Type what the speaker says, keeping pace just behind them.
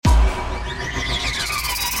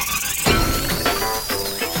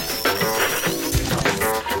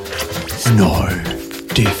Nøj,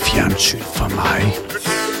 det er fjernsyn for mig.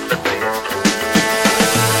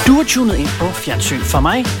 Du er tunet ind på Fjernsyn for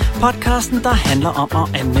mig, podcasten, der handler om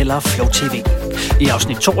at anmelde Flow TV. I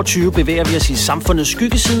afsnit 22 bevæger vi os i samfundets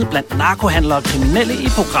skyggeside blandt narkohandlere og kriminelle i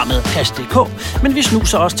programmet HDK, men vi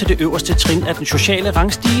snuser også til det øverste trin af den sociale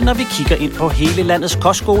rangstige, når vi kigger ind på hele landets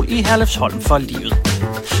kostskole i Herlufsholm for livet.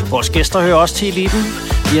 Vores gæster hører også til eliten.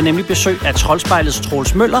 Vi har nemlig besøg af Troldspejlets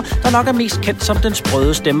Troels Møller, der nok er mest kendt som den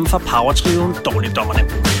sprøde stemme for powertrioen Dårligdommerne.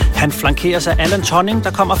 Han flankeres af Allan Tonning,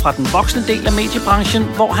 der kommer fra den voksne del af mediebranchen,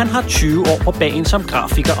 hvor han har 20 år på bagen som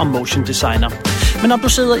grafiker og motion designer. Men om du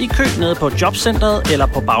sidder i kø nede på jobcentret eller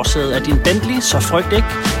på bagsædet af din Bentley, så frygt ikke.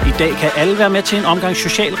 I dag kan alle være med til en omgang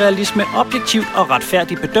socialrealisme, objektivt og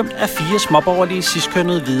retfærdigt bedømt af 4 småborgerlige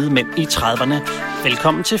ciskønnede hvide mænd i 30'erne.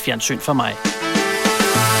 Velkommen til Fjernsyn for mig.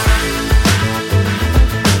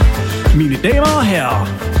 Mine damer og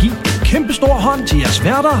herrer, giv en kæmpe stor hånd til jeres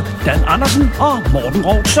værter, Dan Andersen og Morten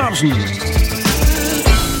Rovd Sørensen.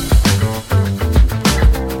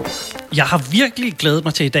 Jeg har virkelig glædet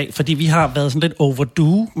mig til i dag, fordi vi har været sådan lidt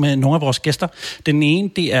overdue med nogle af vores gæster. Den ene,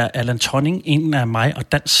 det er Allan Tonning, en af mig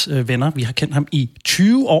og Dans venner. Vi har kendt ham i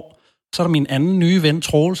 20 år. Så er der min anden nye ven,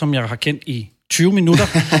 Troel, som jeg har kendt i 20 minutter.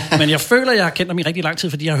 Men jeg føler, jeg har kendt ham i rigtig lang tid,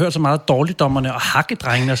 fordi jeg har hørt så meget Dårligdommerne og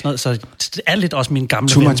Hakkedrengene og sådan noget, så det er lidt også min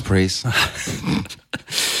gamle ven. Too much praise.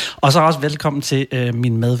 Og så også velkommen til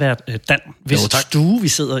min medvært, Dan, hvis stue vi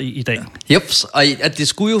sidder i dag. Jeps, og det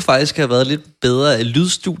skulle jo faktisk have været lidt bedre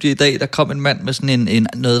lydstudie i dag. Der kom en mand med sådan en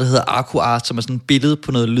noget, der hedder ArcoArt, som er sådan et billede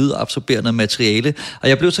på noget lydabsorberende materiale. Og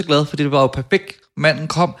jeg blev så glad, fordi det var jo perfekt. Manden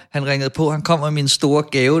kom, han ringede på, han kom med min store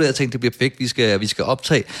gave der, jeg tænkte, det bliver perfekt, vi skal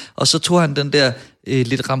optage. Og så tog han den der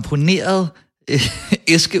lidt ramponerede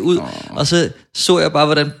æske ud, og så jeg bare,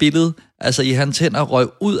 hvordan billedet, altså i hans hænder, røg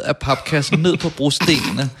ud af papkassen ned på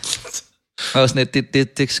brostenene. Og sådan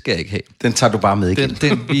et, det skal jeg ikke have. Den tager du bare med igen.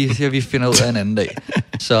 Vi finder ud af en anden dag.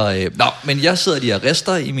 Så, men jeg sidder lige og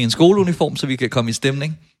rester i min skoleuniform, så vi kan komme i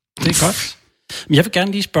stemning. Det er godt. Men jeg vil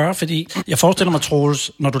gerne lige spørge, fordi jeg forestiller mig,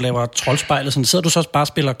 Troels, når du laver Troldspejlet, sådan sidder du så også bare og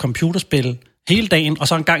spiller computerspil hele dagen, og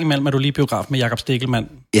så en gang imellem er du lige biograf med Jakob Stikkelmann?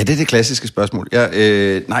 Ja, det er det klassiske spørgsmål.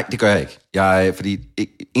 Nej, det gør jeg ikke. Fordi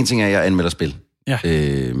en ting er, at jeg anmelder spil. Ja.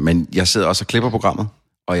 Men jeg sidder også og klipper programmet,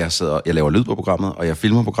 og jeg laver lyd på programmet, og jeg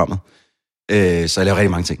filmer programmet. Så jeg laver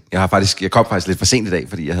rigtig mange ting. Jeg kom faktisk lidt for sent i dag,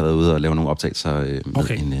 fordi jeg havde været ude og lave nogle optagelser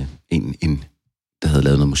med en der havde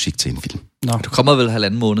lavet noget musik til en film. Nå. Du kommer vel 1,5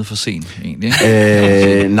 måned for sent, egentlig?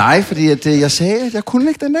 Nej, fordi jeg sagde, at jeg kunne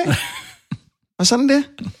ikke den dag. Og sådan det.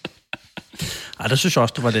 Ej, der synes jeg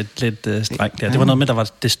også, du var lidt strengt der. Det var noget med, der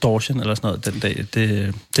var distortion eller sådan noget den dag.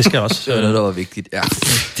 Det skal også... det var noget, der var vigtigt, ja.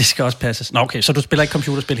 Det skal også passes. Nå, okay, så du spiller ikke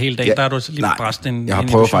computerspil hele dagen? Ja, der er du lige bræst en... jeg har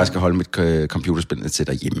prøvet faktisk at holde mit computerspil til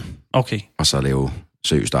derhjemme. Okay. Og så lave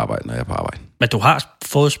seriøst arbejde, når jeg er på arbejde. Men du har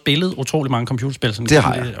fået spillet utrolig mange computerspil? Sådan det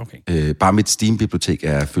har jeg. Okay. Bare mit Steam-bibliotek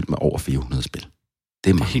er fyldt med over 400 spil.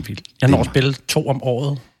 Det er helt vildt. Jeg når at spille 2 om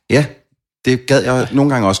året. Ja, det gad jeg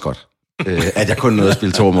nogle gange også godt. At jeg kun nåede at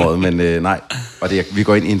spille 2 om året, men nej. Og vi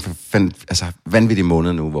går ind i en vanvittig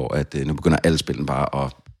måned nu, hvor nu begynder alle spillene bare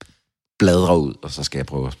at bladre ud, og så skal jeg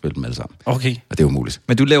prøve at spille dem alle sammen. Okay. Og det er umuligt.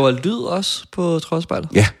 Men du laver lyd også på Troldspejlet?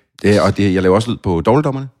 Ja, jeg laver også lyd på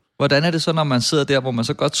Dårligdommerne. Hvordan er det så, når man sidder der, hvor man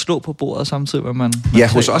så godt slår på bordet samtidig, hvor man ja,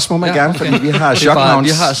 hos os må man gerne, fordi vi har shockmounts.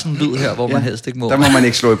 Vi har sådan en lyd her, hvor man helst ikke må. Der må man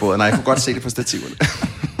ikke slå i bordet. Nej, jeg får godt se det på stativerne.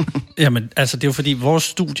 Jamen, altså, det er jo fordi, vores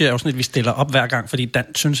studie er jo sådan, at vi stiller op hver gang, fordi Dan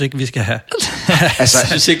synes ikke, vi skal have... altså,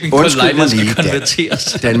 synes ikke, min lejlighed skal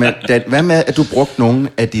konverteres. Dan, hvad med, at du brugte nogle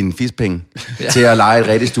af dine fiskpenge til at lege et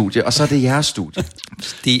rigtigt studie, og så er det jeres studie?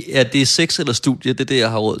 Det er sex eller studie, det er det, jeg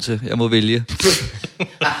har råd til. Jeg må vælge.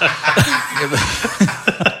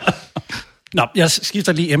 Nå, jeg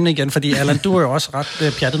skifter lige emne igen, fordi Allan, du er jo også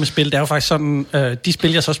ret pjattet med spil. Det er jo faktisk sådan, de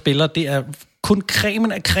spil, jeg så spiller, det er kun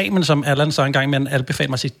cremen af cremen, som Allan så engang med anbefaler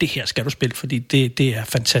mig at sige, det her skal du spille, fordi det er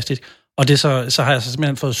fantastisk. Og det så har jeg så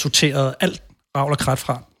simpelthen fået sorteret alt ravl og krat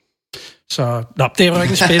fra. Så det er jo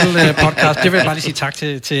ikke en spil-podcast. Det vil jeg bare lige sige tak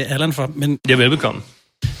til Allan for. Men, ja, velbekomme.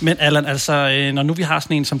 Men Allan, altså, når nu vi har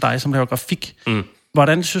sådan en som dig, som laver grafik,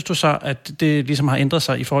 hvordan synes du så, at det ligesom har ændret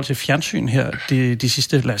sig i forhold til fjernsyn her de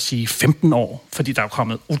sidste, lad os sige, 15 år? Fordi der er jo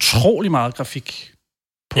kommet utrolig meget grafik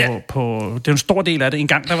på... Det er en stor del af det. En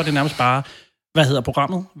gang der var det nærmest bare, hvad hedder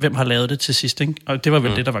programmet? Hvem har lavet det til sidst, ikke? Og det var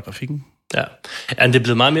vel det, der var grafikken. Ja, det er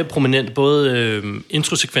blevet meget mere prominent. Både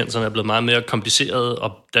introsekvenserne er blevet meget mere komplicerede,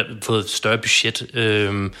 og der har fået et større budget.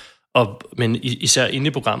 Men især inde i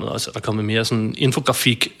programmet også, er der kommet mere sådan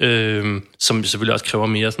infografik, som selvfølgelig også kræver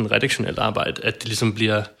mere sådan redaktionelt arbejde, at det ligesom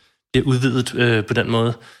bliver udvidet på den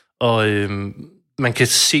måde. man kan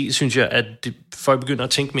se, synes jeg, at folk begynder at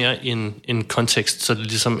tænke mere i en kontekst, så det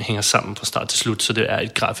ligesom hænger sammen fra start til slut, så det er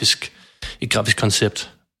et grafisk koncept.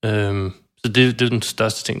 Så det er den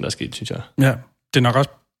største ting, der er sket, synes jeg. Ja, det er nok også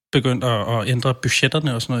begyndt at ændre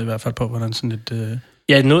budgetterne og sådan noget, i hvert fald på, hvordan sådan et...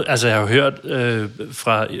 Ja, altså jeg har jo hørt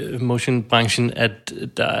fra motion-branchen, at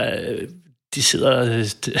de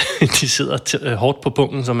sidder hårdt på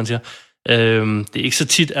punkten, som man siger. Det er ikke så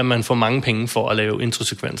tit, at man får mange penge for at lave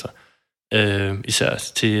introsekvenser. Især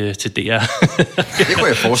til DR. Det kunne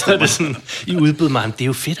jeg forestille mig. Så er det sådan, i udbud, man, det er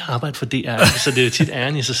jo fedt at arbejde for DR, så det er jo tit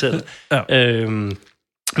æren i sig selv. Ja.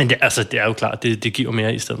 Men det er jo klart, det giver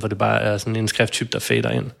mere, i stedet for det bare er sådan en skrifttype, der fader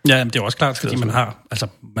ind. Ja, men det er også klart, fordi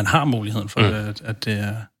man har muligheden for, at det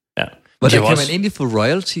er... Ja. Hvordan kan man egentlig få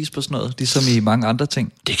royalties på sådan noget, ligesom i mange andre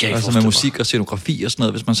ting? Det kan jeg altså med musik og scenografi og sådan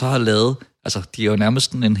noget, hvis man så har lavet... Altså, de er jo nærmest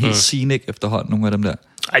sådan en helt scenic efterhånden, nogle af dem der.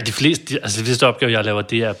 Ej, de fleste opgaver, jeg laver,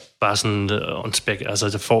 det er bare sådan on spec. Altså,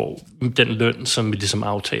 jeg får den løn, som vi ligesom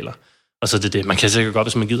aftaler. Og så det. Man kan sikkert godt,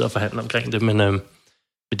 hvis man gider at forhandle omkring det, men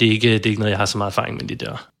det er ikke noget, jeg har så meget erfaring med det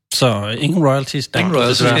der. Så ingen royalties? Ingen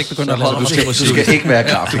royalties. Du skal ikke begynde at lave Du skal ikke være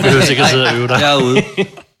graf. Du behøver sikkert sidde og øve dig. Jeg er ude.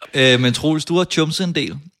 Men Troels, du har chumset en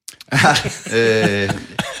del.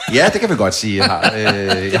 Ja, det kan vi godt sige, jeg har.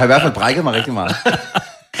 Jeg har i hvert fald brækket mig rigtig meget.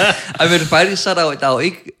 Ej, men faktisk, så er der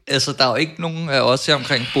er jo ikke nogen af os her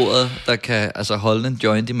omkring bordet, der kan holde en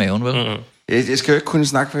joint i maven, vel? Mm-hmm. Jeg skal jo ikke kunne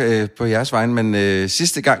snakke på jeres vegne, men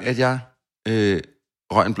sidste gang, at jeg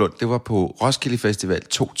røg en blund, det var på Roskilde Festival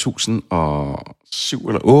 2007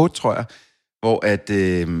 eller 8, tror jeg, hvor at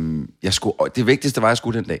jeg skulle, det vigtigste var, at jeg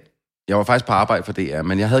skulle den dag. Jeg var faktisk på arbejde for DR,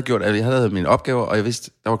 men jeg havde mine opgaver, og jeg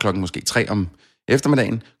vidste, der var klokken måske 3 om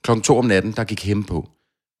eftermiddagen, klokken 2 om natten, der gik Hem på.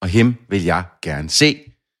 Og Hem vil jeg gerne se.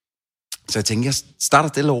 Så jeg tænkte, jeg starter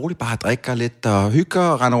stille og roligt, bare drikker lidt og hygger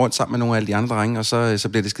og render rundt sammen med nogle af alle de andre drenge, og så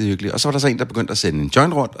bliver det skide hyggeligt. Og så var der så en, der begyndte at sende en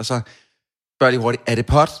joint rundt, og så spørger de hurtigt, er det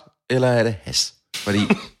pot, eller er det hash? Fordi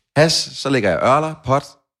hash, så lægger jeg ørler, pot,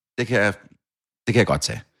 det kan jeg godt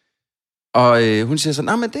tage. Og hun siger så,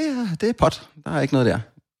 nej, men det er pot, der er ikke noget der.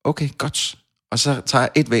 Okay, godt. Og så tager jeg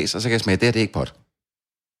et væs, og så kan jeg smage, det er ikke pot.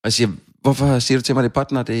 Og jeg siger, hvorfor siger du til mig, det er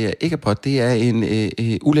pot, når det ikke er pot? Det er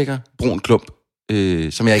en ulækker brun klump,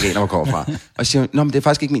 som jeg ikke aner, hvor kommer fra. Og jeg siger, nå, men det er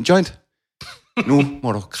faktisk ikke min joint. Nu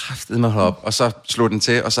må du kraftedeme holde op. Og så slog den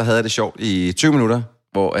til, og så havde jeg det sjovt i 20 minutter,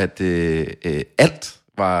 hvor at alt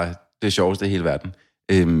var det sjoveste i hele verden.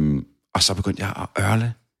 Og så begyndte jeg at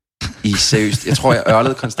ørle i seriøst. Jeg tror, jeg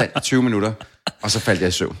ørlede konstant i 20 minutter, og så faldt jeg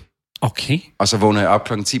i søvn. Okay. Og så vågnede jeg op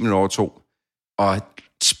klokken 10 minutter over 2, og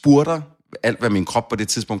spurter alt, hvad min krop på det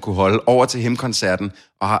tidspunkt kunne holde, over til Hem-koncerten,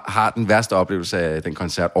 og har den værste oplevelse af den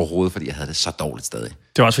koncert overhovedet, fordi jeg havde det så dårligt stadig.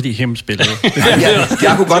 Det var også, fordi Hem spillede.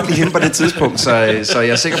 jeg kunne godt lide Hem på det tidspunkt, så jeg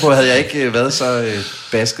er sikker på, at havde jeg ikke været så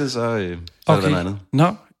basket, så havde det været noget andet.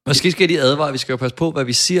 No. Måske skal de advare, vi skal jo passe på, hvad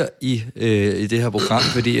vi siger i det her program,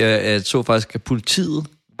 fordi jeg så faktisk, at politiet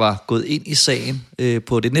var gået ind i sagen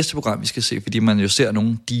på det næste program, vi skal se, fordi man jo ser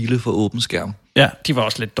nogle deale for åben skærm. Ja, de var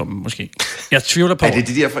også lidt dumme, måske. Jeg tvivler på... Er det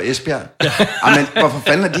de der fra Esbjerg? Ja. Men hvorfor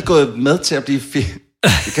fanden er de gået med til at blive... Det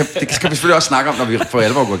skal vi selvfølgelig også snakke om, når vi for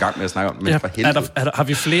alvor går i gang med at snakke om. Men har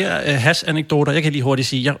vi flere hash-anekdoter? Jeg kan lige hurtigt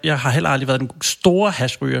sige, jeg har heller aldrig været den store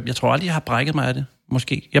hash-ryger. Jeg tror aldrig, jeg har brækket mig af det,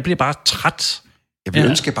 måske. Jeg bliver bare træt. Jeg vil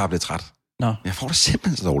ønske, at jeg bare bliver træt. Nå. Jeg får det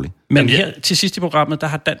simpelthen så dårligt. Men her til sidst i programmet, der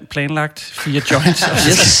har Dan planlagt 4 joints.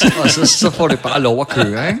 Yes, og så får det bare lov at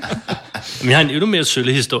køre, ikke? Men jeg har en endnu mere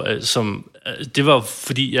sølle historie, som... Det var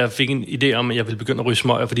fordi, jeg fik en idé om, at jeg ville begynde at ryge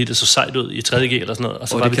smøger, fordi det så sejt ud i 3.G eller sådan noget. Og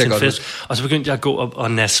så var vi til en fest, og så begyndte jeg at gå op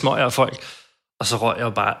og nasse smøger af folk. Og så røg jeg jo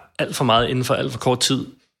bare alt for meget inden for alt for kort tid.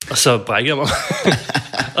 Og så brækkede jeg mig.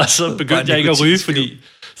 Og så begyndte jeg ikke at ryge, fordi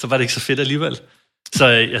så var det ikke så fedt alligevel. Så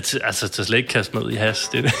jeg slet ikke kaste mig ud i hash.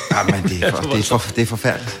 Jamen, det er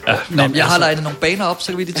forfærdeligt. Ja. Nå, jeg har legnet nogle baner op,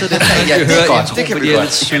 så kan vi lige tage det. Ja, det er godt. Det kan vi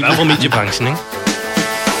godt. Jeg var fra mediebranchen, ikke?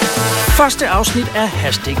 Første afsnit af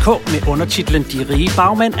Hash.dk med undertitlen De rige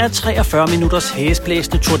bagmænd er 43 minutters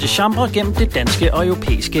hæsblæsende tour de chambre gennem det danske og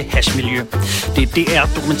europæiske hashmiljø. Det er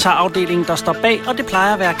DR-dokumentarafdelingen, der står bag, og det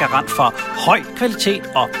plejer at være garant for høj kvalitet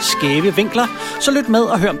og skæve vinkler. Så lyt med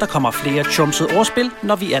og hør, om der kommer flere chumsede ordspil,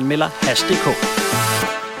 når vi anmelder Hash.dk.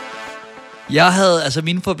 Jeg havde,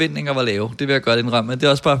 mine forventninger var lave, det vil jeg godt indrømme, men det er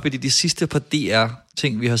også bare fordi de sidste par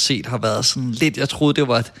DR-ting, vi har set, har været sådan lidt, jeg troede det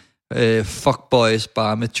var et fuckboys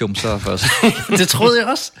bare med chumser først. Det troede jeg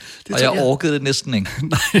også. Og jeg orkede det næsten ikke.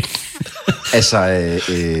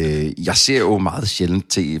 Jeg ser jo meget sjældent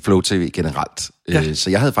til Flow TV generelt, så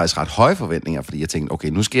jeg havde faktisk ret høje forventninger, fordi jeg tænkte, okay,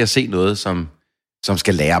 nu skal jeg se noget, som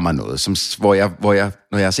skal lære mig noget, hvor jeg,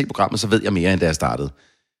 når jeg har set programmet, så ved jeg mere, end da jeg startede.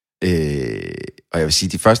 Og jeg vil sige,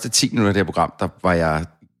 de første 10 minutter af det her program, der var jeg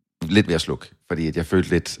lidt ved at slukke, fordi at jeg følte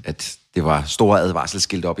lidt, at det var store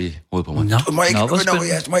advarselsskilt op i hovedet på mig. Du må ikke begynde at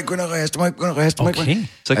rejse, du må ikke begynde at rejse, du må ikke begynde at rejse, du må ikke begynde at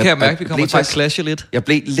rejse. Så kan jeg mærke, at vi kommer til at clashe lidt. Jeg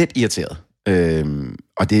blev lidt irriteret.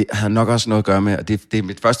 Og det havde nok også noget at gøre med, og det er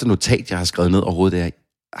mit første notat, jeg har skrevet ned overhovedet, det er,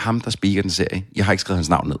 ham, der speaker den serie, jeg har ikke skrevet hans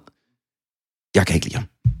navn ned. Jeg kan ikke lide ham.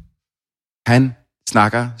 Han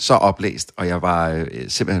snakker så oplæst, og jeg var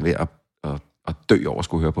simpelthen ved at dø over at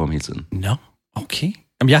skulle høre på ham hele tiden. Nå, okay.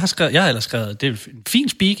 Jamen, jeg har ellers skrevet, det er en fin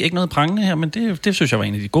speak, ikke noget prangende her, men det synes jeg var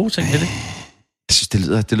en af de gode ting ved det. Jeg synes, det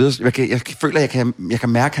lyder jeg føler, jeg kan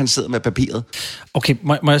mærke, at han sidder med papiret. Okay,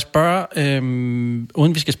 må jeg spørge,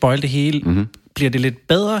 uden vi skal spoile det hele, bliver det lidt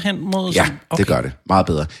bedre hen mod... Ja, det gør det. Meget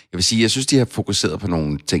bedre. Jeg vil sige, jeg synes, de har fokuseret på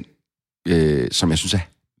nogle ting, som jeg synes er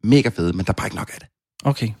mega fede, men der er bare ikke nok af det.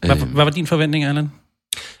 Okay. Hvad var din forventning, Allan?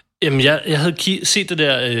 Jamen, jeg havde set det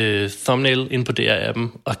der thumbnail inde på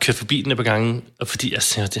DR-appen, og kørt forbi den et par gange, og fordi jeg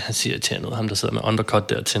synes, han siger til noget, ham der sidder med undercut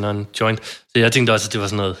der og tænder en joint. Så jeg tænkte også, at det var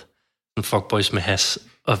sådan noget fuckboys med hash.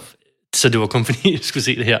 Og så det var kun fordi, jeg skulle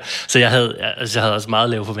se det her. Så jeg havde også meget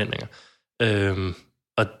lave forventninger.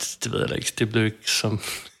 Og det ved jeg da ikke, det blev ikke som...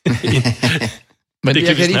 Men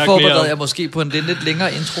jeg kan lige forberede jer måske på en lidt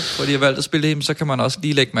længere intro, fordi jeg valgte at spille det, så kan man også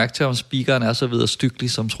lige lægge mærke til, om speakeren er så videre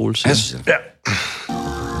styggelig som Troels siger. Ja.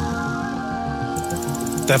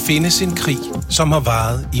 Der findes en krig, som har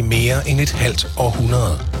varet i mere end et halvt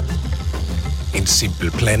århundrede. En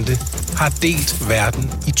simpel plante har delt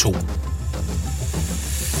verden i to.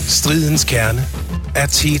 Stridens kerne er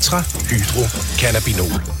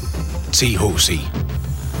tetrahydrocannabinol, THC.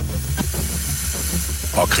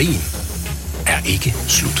 Og krigen er ikke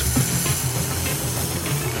slut.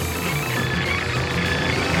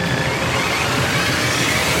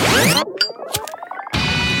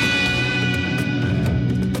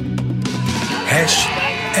 Hash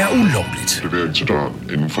er ulovligt. Levering til døren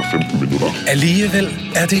inden for 15 minutter.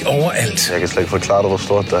 Alligevel er det overalt. Jeg kan slet ikke forklare dig, hvor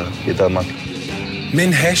stort det er i Danmark.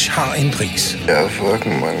 Men hash har en pris. Jeg har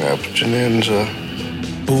fucking mange abstinenser.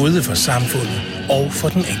 Både for samfundet og for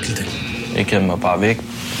den enkelte. Jeg gemte mig bare væk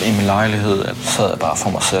i min lejlighed. Jeg sad bare for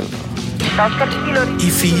mig selv. I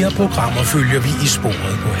 4 programmer følger vi i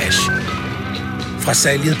sporet på hash. Fra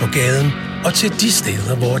salget på gaden og til de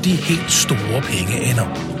steder, hvor de helt store penge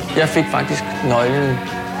ender. Jeg fik faktisk nøglen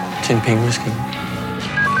til en pengemaskine.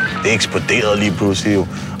 Det eksploderede lige pludselig jo,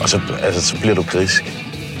 og så bliver du grisk.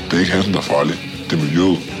 Det er ikke hashen, der er farlig. Det er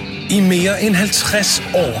miljøet. I mere end 50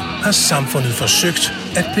 år har samfundet forsøgt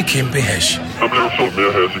at bekæmpe hash. Der bliver solgt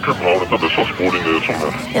mere hash i København, der bliver så spurgt i Netto,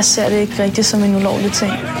 mand. Jeg ser det ikke rigtigt som en ulovlig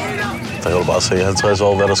ting. Der kan du bare se 50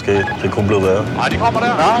 år, hvad der skete. Det er kun blevet værre. Nej, de kommer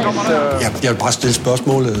der. Jeg vil bare stille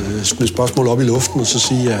spørgsmål op i luften, og så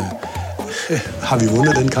sige, har vi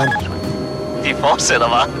vundet den kamp? De fortsætter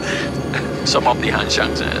bare, som om de har en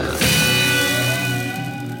chance.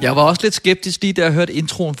 Jeg var også lidt skeptisk lige da jeg hørte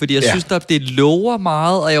introen, fordi jeg synes, at det lover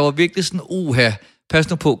meget, og jeg var virkelig sådan, pas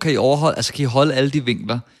nu på, kan I holde alle de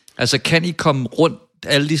vinkler? Altså, kan I komme rundt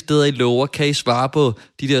alle de steder, I lover? Kan I svare på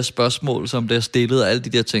de der spørgsmål, som bliver stillet, og alle de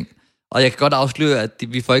der ting? Og jeg kan godt afsløre, at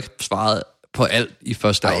vi får ikke svaret på alt i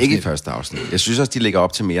første afsnit. Ikke i første afsnit. Jeg synes også, de lægger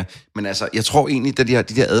op til mere. Men altså, jeg tror egentlig, at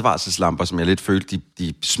de der advarselslamper, som jeg lidt følte,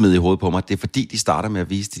 de smed i hovedet på mig, det er fordi, de starter med at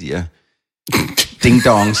vise de der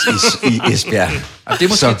ding-dongs i Esbjerg. Og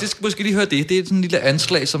det skal måske lige høre det. Det er sådan en lille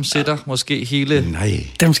anslag, som sætter måske hele... Nej.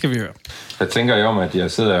 Dem skal vi høre. Hvad tænker I om, at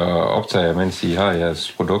jeg sidder og optager, mens I har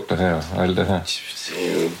jeres produkter her og alt det her?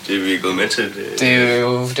 Det vi er gået med til. Det er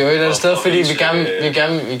jo et eller andet sted, fordi vi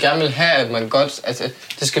gerne vil have, at man godt... Altså,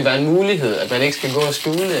 det skal være en mulighed, at man ikke skal gå og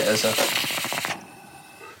skjule det, altså.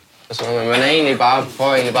 Man er egentlig bare,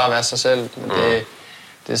 prøver egentlig bare at være sig selv, men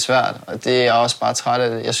det er svært, og det er jeg også bare træt af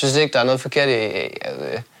det. Jeg synes ikke, der er noget forkert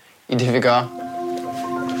i det, vi gør.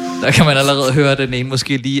 Der kan man allerede høre, at den ene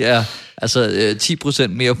måske lige er 10%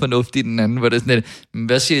 mere fornuftig end den anden, hvor det er sådan lidt,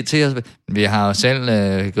 hvad siger I til os? Vi har jo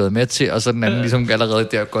selv gået med til, og så den anden ligesom allerede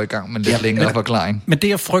der går i gang med en lidt længere forklaring. Men det,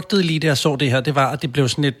 jeg frygtede lige, da jeg så det her, det var, at det blev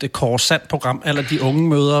sådan et Korsand-program, eller de unge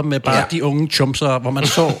møder med bare de unge chumser, hvor man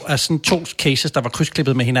så sådan 2 cases, der var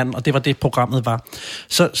krydsklippet med hinanden, og det var det, programmet var.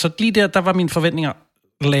 Så lige der var mine forventninger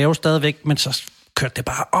lave stadigvæk, men så kørte det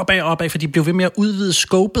bare opad, for de blev ved med at udvide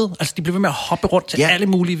scopet, altså de blev ved med at hoppe rundt til alle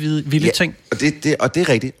mulige vilde ting. Og det er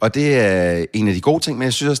rigtigt, og det er en af de gode ting, men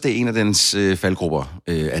jeg synes også, det er en af dens faldgrupper,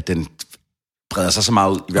 at den breder sig så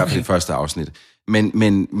meget ud, i hvert fald i første afsnit.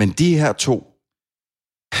 Men de her 2,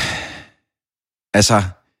 altså,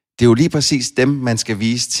 det er jo lige præcis dem, man skal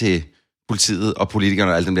vise til politiet og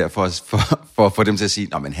politikerne og alle dem der, for at få dem til at sige,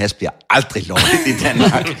 men hash bliver aldrig lovligt i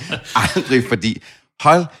Danmark. Aldrig, fordi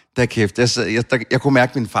hold da kæft. Jeg kunne mærke,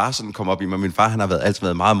 at min far sådan kom op i mig. Min far, han har altid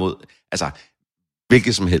været meget mod, altså,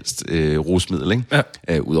 hvilket som helst rusmiddel, ikke?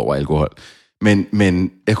 Ja. Udover alkohol.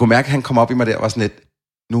 Men jeg kunne mærke, at han kom op i mig der og var sådan lidt,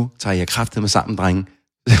 nu tager jeg kraftedeme sammen, drenge.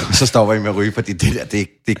 Så stopper I med at ryge, fordi det der,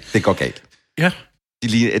 det går galt. Ja.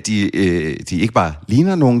 De ikke bare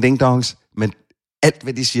ligner nogle ding-dongs, men alt,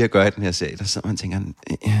 hvad de siger og gør i den her serie, der sidder man og tænker...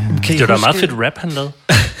 Det var da meget fedt rap, han lavede.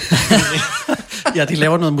 Ja, de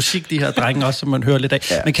laver noget musik, de her drenge også, som man hører lidt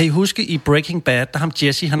af. Ja. Men kan I huske i Breaking Bad, der ham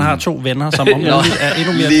Jesse, han har 2 venner, som om muligt er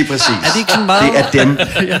endnu mere... Lige præcis. Er det ikke sådan meget...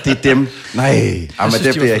 Det er dem. Nej, men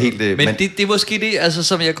det bliver helt... Men det er måske det, altså,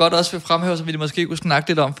 som jeg godt også vil fremhæve, som vi måske kunne snakke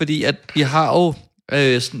lidt om, fordi at vi har jo...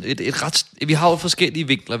 vi har jo forskellige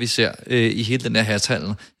vinkler, vi ser i hele den her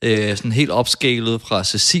hashandel. Sådan helt opscalet fra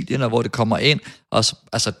Sicilien, hvor det kommer ind, og så,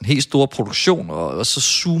 altså den helt store produktion, og så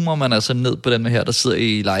zoomer man altså ned på den her, der sidder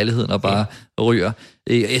i lejligheden og bare ryger.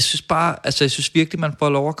 Jeg synes virkelig, man får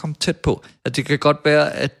lov at komme tæt på. At det kan godt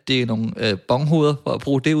være, at det er nogle bonghoveder, for at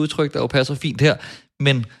bruge det udtryk, der jo passer fint her,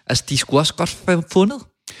 men altså, de skulle også godt have fundet.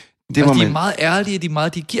 De er meget ærlige,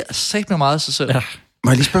 de giver satme meget af sig selv. Ja.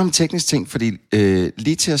 Må jeg lige spørge om teknisk ting, fordi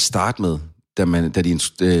lige til at starte med, da man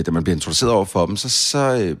bliver introduceret over for dem,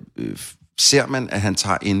 så ser man, at han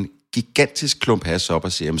tager en gigantisk klump hash op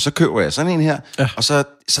og siger, jamen, så køber jeg sådan en her, og så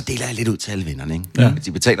deler jeg lidt ud til alle vennerne. Ikke? Ja.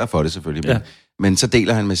 De betaler for det selvfølgelig, men så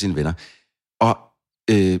deler han med sine venner. Og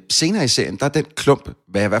senere i serien, der er den klump,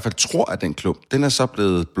 hvad jeg i hvert fald tror er den klump, den er så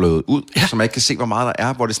blevet blødet ud, så man ikke kan se, hvor meget der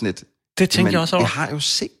er, hvor det er sådan et... Det tænkte jeg også over. Jeg har jo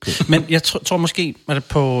set det. Men jeg tror måske, var det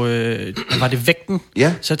på... var det vægten?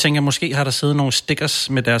 Ja. Så tænker jeg, måske har der siddet nogle stickers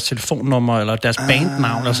med deres telefonnummer, eller deres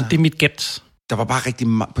bandnavn. Altså, det er mit gæt. Der var bare rigtig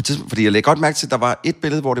meget... På tidspunkt, fordi jeg lægger godt mærke til, at der var et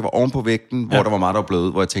billede, hvor det var oven på vægten, hvor der var meget, der var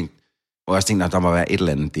blødet, hvor jeg tænkte, at der må være et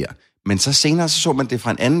eller andet der. Men så senere så man det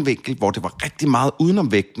fra en anden vinkel, hvor det var rigtig meget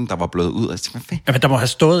udenom vægten, der var blødet ud. Og jeg tænkte, ja, men der må have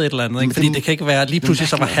stået et eller andet, ikke? Fordi det kan ikke være... Lige pludselig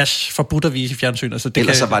så var hash forbudt at vise i fjernsynet. Altså,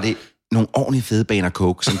 ellers så var det nogle ordentlige fede baner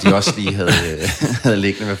coke, som de også lige havde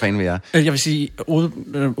liggende. Hvad fanden vil jeg? Jeg vil sige,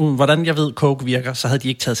 hvordan jeg ved, coke virker, så havde de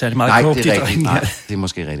ikke taget særlig meget coke. Nej, det er rigtigt. Nej, det er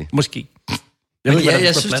måske rigtigt. Måske.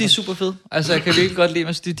 Jeg synes, de er super fede. Altså, jeg kan virkelig godt lide,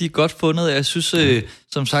 at de er godt fundet. Jeg synes,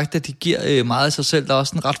 som sagt, at de giver meget af sig selv. Der er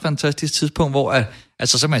også en ret fantastisk tidspunkt, hvor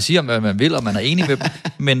altså, så man siger, hvad man vil, og man er enig med dem,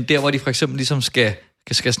 men der, hvor de for eksempel ligesom skal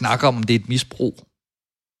snakke om det er et misbrug.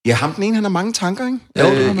 Ja, ham den ene, han har mange tanker, ikke?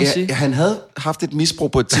 Jo, det må man sige. Han havde haft et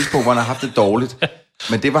misbrug på et tidspunkt, hvor han har haft det dårligt.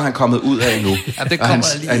 Men det var han kommet ud af nu. Ja, det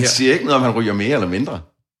kommer han siger ikke noget, om han ryger mere eller mindre.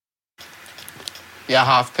 Jeg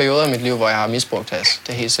har haft perioder i mit liv, hvor jeg har misbrugt hash.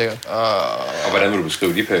 Det er helt sikkert. Og hvordan vil du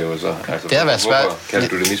beskrive de perioder så? Altså, det har været svært. Hvorfor kalder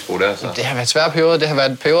du det misbrug der så? Det har været svære perioder. Det har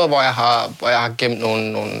været perioder, hvor jeg har gemt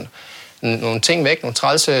nogle ting væk, nogle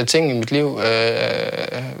trælse ting i mit liv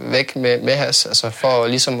væk med hash. Altså for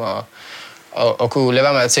ligesom at kunne lade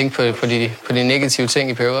være med at tænke på de negative ting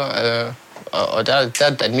i perioder. Og der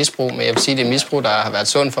er et misbrug, men jeg vil sige, det er et misbrug, der har været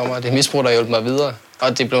sundt for mig. Det er et misbrug, der har hjulpet mig videre.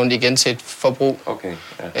 Og det er blevet igen til et forbrug. Okay,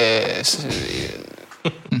 ja.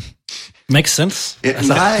 Makes sense. Ja,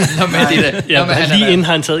 altså, nej. Lige inden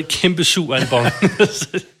har han taget et kæmpe sur af en bong.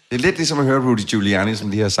 Det er lidt ligesom at høre Rudy Giuliani, som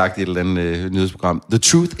lige har sagt i et eller andet nyhedsprogram. The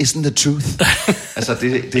truth isn't the truth.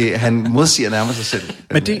 Altså, han modsiger nærmere sig selv.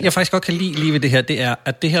 Men det, jeg faktisk godt kan lide lige ved det her, det er,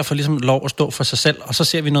 at det her får ligesom lov at stå for sig selv, og så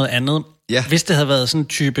ser vi noget andet. Ja. Hvis det havde været sådan en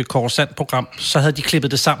type Coruscant-program, så havde de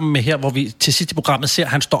klippet det sammen med her, hvor vi til sidst i programmet ser,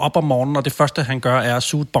 at han står op om morgenen, og det første, han gør, er at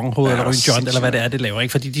suge et bonghoved eller ryge en joint, eller hvad det er, det laver.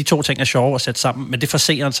 Ikke? Fordi de 2 ting er sjove at sætte sammen, men det får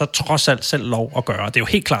seeren så trods alt selv lov at gøre. Det er jo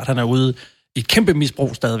helt klart, at han er ude i et kæmpe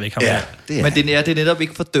misbrug stadigvæk. Ja, det er. Men det er netop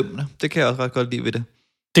ikke fordømmende. Det kan jeg også ret godt lide ved det.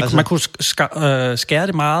 Altså, man kunne skære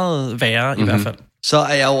det meget værre i hvert fald. Så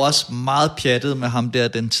er jeg jo også meget pjattet med ham der,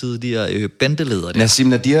 den tidligere bandeleder. Nassim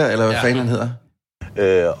Nadir, eller hvad fanden han hedder?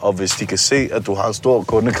 Og hvis de kan se, at du har en stor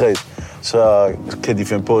kundekreds, så kan de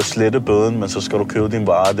finde på at slette bøden, men så skal du købe din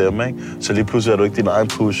vare af dem, ikke? Så lige pludselig er du ikke din egen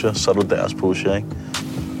pusher, så er du deres pusher, ikke?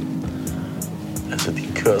 Altså,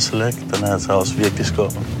 din kørsel, ikke? Den er altså også virkelig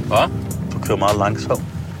skummel. Hvad? Du kører meget langsomt.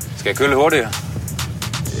 Skal jeg køre lidt hurtigere?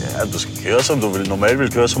 Ja, du skal køre, som du normalt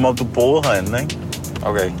vil køre, som om du boede herinde, ikke?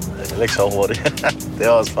 Okay. Det er ikke så hurtigt. Det er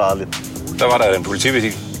også farligt. Der var der en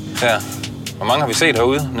politibil her. Hvor mange har vi set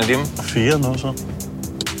herude, Nadim? 4 nu, så.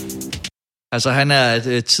 Altså, han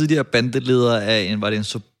er tidligere bandeleder af en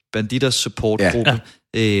banditers supportgruppe.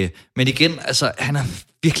 Ja. Men igen, altså, han er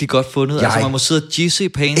virkelig godt fundet. Altså, man må sidde og gisse i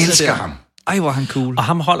pæne. Elsker ham. Ej, hvor han cool. Og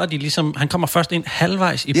ham holder de ligesom... Han kommer først ind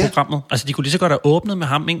halvvejs i programmet. Altså, de kunne lige så godt have åbnet med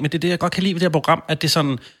ham, ikke? Men det er det, jeg godt kan lide ved det her program, at det er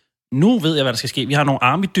sådan... Nu ved jeg, hvad der skal ske. Vi har nogle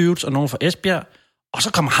Army Dudes og nogle fra Esbjerg. Og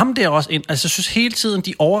så kommer ham der også ind. Altså, jeg synes hele tiden,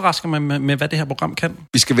 de overrasker mig med hvad det her program kan.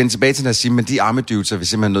 Vi skal vende tilbage til Nassim, men de Army Dudes er vi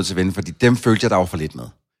simpelthen nødt til at vende, fordi dem følte jeg, der var for lidt med.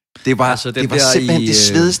 Det var, altså, det var simpelthen de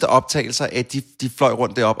svedeste optagelser, at de fløj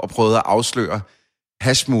rundt derop og prøvede at afsløre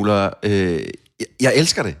hashsmuglere. Jeg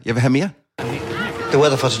elsker det. Jeg vil have mere. The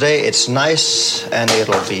weather for today, it's nice, and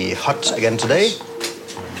it'll be hot again today.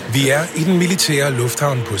 Vi er i den militære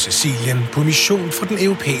lufthavn på Sicilien på mission for den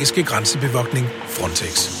europæiske grænsebevogtning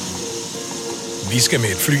Frontex. Vi skal med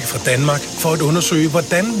et fly fra Danmark for at undersøge,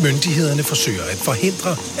 hvordan myndighederne forsøger at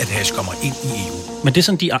forhindre, at hash kommer ind i EU. Men det er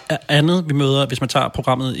sådan de andet, vi møder, hvis man tager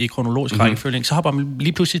programmet i kronologisk rækkefølge. Så hopper man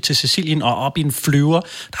lige pludselig til Sicilien og op i en flyver.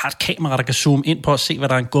 Der har et kamera, der kan zoome ind på at se, hvad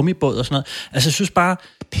der er en gummibåd og sådan noget. Altså, jeg synes bare,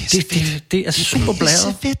 det er super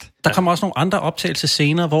blæret. Der kommer også nogle andre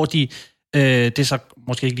optagelsescener, hvor de... det er så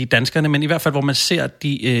måske ikke lige danskerne, men i hvert fald, hvor man ser de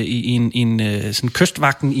i en sådan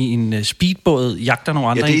kystvagten i en speedbåd jagter nogle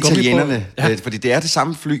andre. Ja, det er italienerne, fordi det er det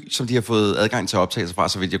samme fly, som de har fået adgang til optagelser fra,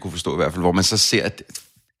 så vidt jeg kunne forstå i hvert fald, hvor man så ser, at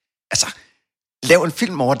altså, lav en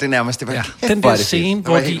film over det nærmest. Det var den der scene,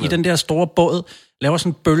 hvor de i den der store båd laver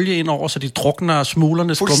sådan en bølge ind over, så de drukner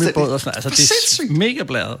smuglernes gummibåd og sådan. Altså, det er mega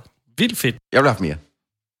blæret. Vildt fedt. Jeg vil have mere.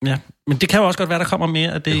 Ja, men det kan jo også godt være, der kommer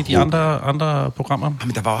mere af det i de andre programmer.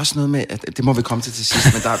 Men der var også noget med, at det må vi komme til sidst,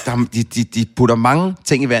 men de putter mange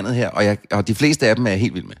ting i vandet her, og de fleste af dem er jeg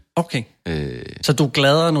helt vild med. Okay. Så du er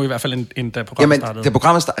gladere nu i hvert fald, end da programmet startede? Jamen, da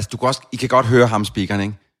programmet startede, altså, I kan godt høre ham speakeren,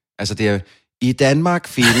 ikke? Altså, det er i Danmark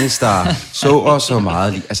findes der så og så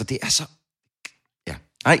meget. Altså, det er så... Ja.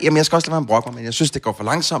 Nej, jamen, jeg skal også lade være med brokke mig, men jeg synes, det går for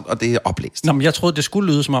langsomt, og det er oplæst. Nå, men jeg troede, det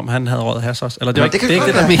skulle lyde, som om han havde råd hash også. Eller det var ikke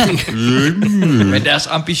det, der mening. Men deres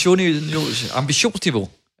ambitionsniveau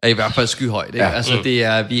er i hvert fald skyhøjt. Ikke? Ja. Altså,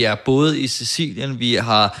 vi er både i Sicilien, vi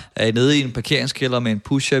er nede i en parkeringskælder med en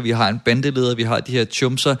pusher, vi har en bandeleder, vi har de her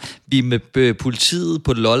chumser, vi er med politiet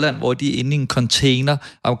på Lolland, hvor de er inde i en container,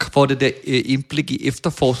 og får det der indblik i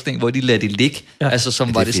efterforskning, hvor de lader det ligge. Ja. Altså,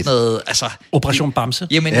 som var det sådan noget... Altså, Operation Bamse.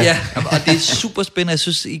 Jamen ja, og det er super spændende. Jeg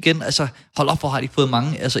synes igen, altså, hold op, hvor har de fået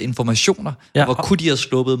mange informationer, og hvor kunne de have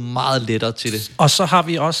sluppet meget lettere til det. Og så har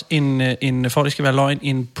vi også for det skal være løgn,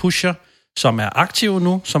 en pusher, som er aktiv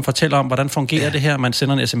nu, som fortæller om, hvordan fungerer det her. Man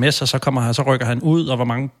sender en sms, og så rykker han ud, og hvor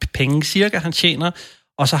mange penge cirka han tjener.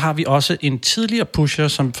 Og så har vi også en tidligere pusher,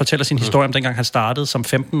 som fortæller sin historie om dengang han startede som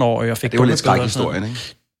 15-årig og fik... Det er jo lidt skrækhistorien, ikke?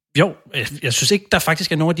 Jo, jeg synes ikke, der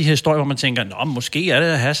faktisk er nogen af de her historier, hvor man tænker, nå, måske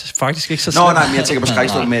er det faktisk ikke så slemt. Nej, men jeg tænker på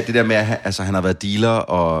skrækhistorien med det der med, at han har været dealer,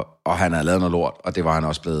 og han har lavet noget lort, og det var han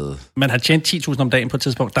også blevet... Man har tjent 10.000 om dagen på et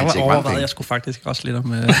tidspunkt. Der var overvejet, jeg skulle faktisk også lidt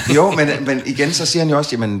om... Jo, men igen, så siger han jo også,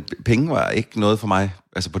 jamen, penge var ikke noget for mig,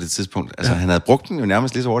 altså på det tidspunkt. Altså, han havde brugt den jo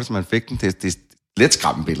nærmest lige så hurtigt, som han fik den. Det er lidt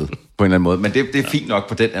skræmmende billede, på en eller anden måde, men det er fint nok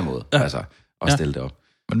på den her måde, altså, at stille det op.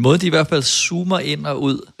 Men måden de i hvert fald zoomer ind og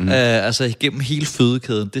ud, altså gennem hele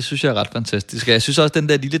fødekæden, det synes jeg er ret fantastisk. Jeg synes også, den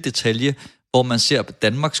der lille detalje, hvor man ser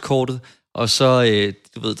Danmarkskortet, og så,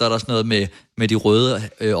 du ved, der er der sådan noget med de røde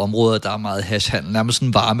områder, der er meget hashhandel, nærmest sådan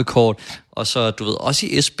en varmekort, og så, du ved, også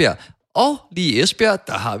i Esbjerg. Og lige i Esbjerg,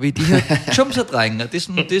 der har vi de her chumserdrenge, og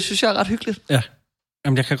det synes jeg er ret hyggeligt. Ja,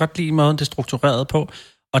 jamen, jeg kan godt lide måden, det er struktureret på,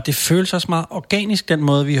 og det føles også meget organisk, den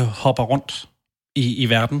måde, vi hopper rundt i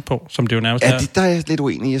verden på, som det jo nærmest er. Der er jeg lidt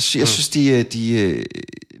uenig. Jeg synes, de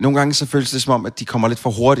nogle gange så føles det som om, at de kommer lidt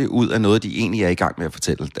for hurtigt ud af noget, de egentlig er i gang med at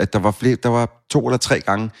fortælle. At der var 2 eller 3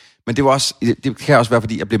 gange, men det kan også være,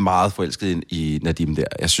 fordi jeg blev meget forelsket i Nadim der.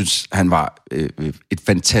 Jeg synes, han var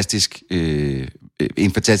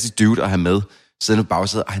en fantastisk dude at have med, siddende på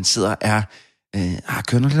bagsædet, og han sidder og er...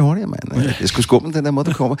 kører noget lidt hurtigere, mand. Jeg skulle skubbe den der måde,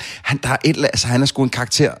 der kommer. Han er sgu en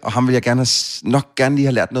karakter, og ham vil jeg nok gerne lige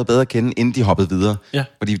have lært noget bedre at kende, inden de hoppede videre. Ja.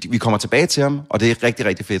 Fordi vi kommer tilbage til ham, og det er rigtig,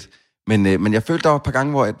 rigtig fedt. Men jeg følte, der var et par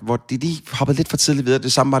gange, hvor de lige hoppede lidt for tidligt videre.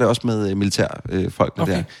 Det samme var det også med militærfolkene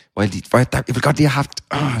der. Hvor jeg vil godt lige have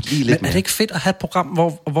haft lige lidt mere. Men er det ikke fedt at have et program,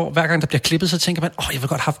 hvor hver gang der bliver klippet, så tænker man, jeg vil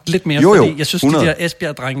godt have haft lidt mere, jo, fordi jeg synes, 100. De der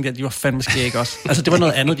Esbjerg-drenge der, de var fandme skæg også. Altså, det var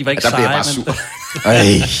noget andet, de var ikke seje. Der blev jeg bare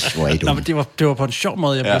sur. Hvor er I dumme. Men det var på en sjov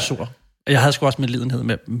måde, jeg blev sur. Jeg havde sgu også medlidenhed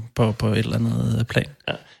med dem på et eller andet plan.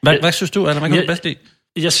 Ja. Hvad synes du, Anna? Hvad kan du bedst lide?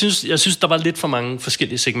 Jeg synes, der var lidt for mange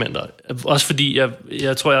forskellige segmenter. Også fordi,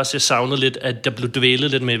 jeg tror også, jeg savnede lidt, at der blev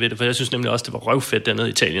dvælet lidt med ved det, for jeg synes nemlig også, det var røvfedt dernede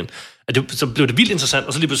i Italien. Så blev det vildt interessant,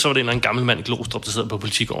 og så lige pludselig så var det en eller anden gammel mand i Glostrup, der sidder på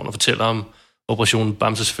Politigården og fortæller om Operation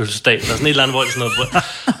Bamses fødselsdag, eller sådan et eller andet, hvor det sådan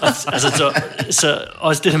noget. Så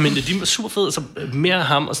også det her med, de var super fede, så mere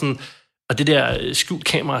ham og sådan, og det der skjult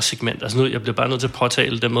kamerasegment, altså nu, jeg blev bare nødt til at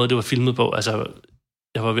påtale den måde, det var filmet på, altså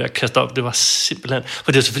jeg var ved at kaste op, det var simpelthen...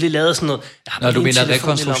 For det var selvfølgelig lavet sådan noget... Nå, du mener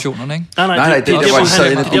rekonstruktionerne, ikke? Nej, det er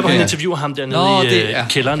der, hvor han interviewer ham dernede i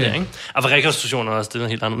kælderen der, ikke? Og for rekonstruktioner også, det er noget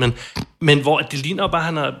helt andet. Men hvor det ligner bare,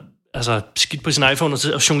 han har... skidt på sin iPhone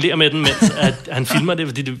og jonglere med den, mens at han filmer det,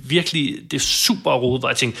 fordi det er super rodet, hvor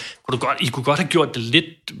jeg tænkte, I kunne godt have gjort det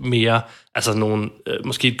lidt mere, altså nogle,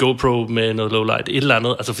 måske et GoPro med noget lowlight, et eller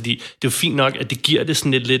andet, altså fordi det er jo fint nok, at det giver det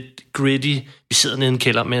sådan lidt gritty, vi sidder nede i en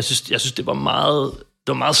kælder, men jeg synes det var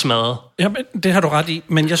meget smadret. Jamen, det har du ret i,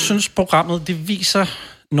 men jeg synes programmet, det viser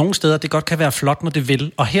nogle steder, det godt kan være flot, når det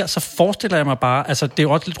vil. Og her så forestiller jeg mig bare, altså det er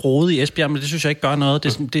jo også lidt rodet i Esbjerg, men det synes jeg ikke gør noget.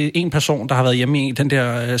 Det er en person, der har været hjemme i den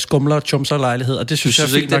der skumler-chumser-lejlighed, og det synes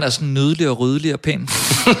jeg ikke, den er sådan nydelig og rydelig og pæn?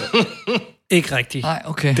 Ikke rigtigt. Nej,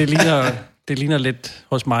 okay. Det ligner lidt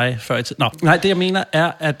hos mig før i tiden. Nej, det jeg mener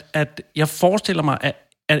er, at jeg forestiller mig,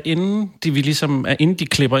 at inden de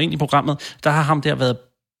klipper ind i programmet, der har ham der været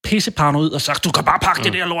pisseparanoid og sagt, du kan bare pakke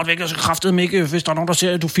det der lort væk, og så kraftedeme ikke, hvis der er nogen, der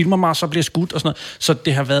ser, at du filmer mig, så bliver jeg skudt og sådan noget. Så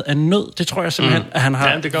det har været af nød, det tror jeg simpelthen, at han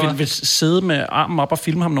har vil sidde med armen op og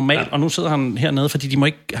filme ham normalt, og nu sidder han hernede, fordi de må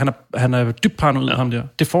ikke, han er dybt paranoid ham der.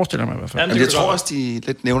 Det forestiller mig i hvert fald. Ja, jeg tror også, de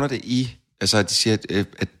lidt nævner det i, altså de siger,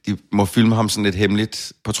 at de må filme ham sådan lidt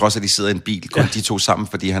hemmeligt, på trods af, at de sidder i en bil, kun de to sammen,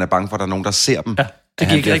 fordi han er bange for, at der er nogen, der ser dem. Ja, det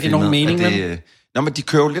giver ikke rigtig nogen mening. Nå, men de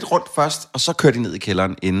kører jo lidt rundt først, og så kører de ned i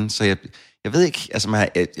kælderen inden, så jeg ved ikke, altså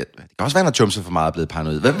det kan også være, når Jumse for meget er blevet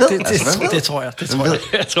paranoid. Hvad ved? Det tror jeg.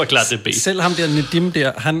 Jeg tror klart, det er B. Selv ham der Nedim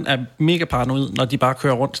der, han er mega paranoid, når de bare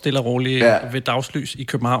kører rundt stille og roligt ved dagslys i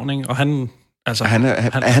København, ikke? Og han... Altså,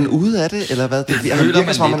 er han ude af det, eller hvad? Det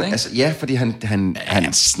virker som om, altså, ja, fordi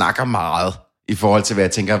han snakker meget i forhold til, hvad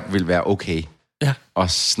jeg tænker vil være okay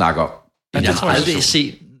at snakke om. Men jeg har aldrig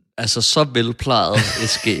set så velplejet et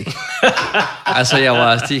skæg. Altså,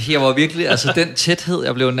 jeg var virkelig... Altså, den tæthed,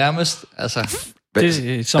 jeg blev nærmest... Altså...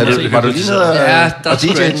 Var du lige nede? Ja, der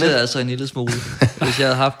scratchede altså en lille smule, hvis jeg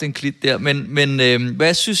havde haft en klit der. Men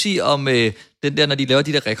hvad synes I om den der, når de laver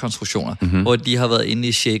de der rekonstruktioner, hvor de har været inde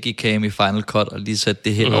i shaky cam i Final Cut, og lige sat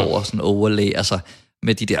det hen over sådan overlay, altså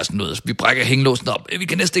med de der sådan noget, vi brækker hængelåsen op, vi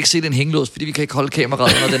kan næsten ikke se den hængelås, fordi vi kan ikke holde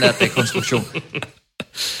kameraet under den her rekonstruktion.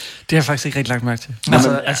 Det har jeg faktisk ikke rigtig lagt mærke til.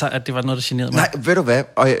 Altså, at det var noget, der generede mig. Nej, ved du hvad?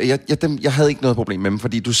 Og jeg havde ikke noget problem med dem,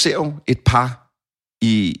 fordi du ser jo et par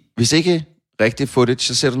hvis ikke rigtig footage,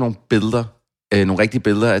 så ser du nogle billeder, nogle rigtige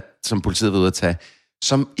billeder, som politiet vil ud at tage,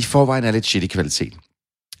 som i forvejen er lidt shitty kvalitet.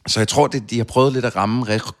 Så jeg tror, de har prøvet lidt at ramme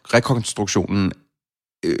rekonstruktionen,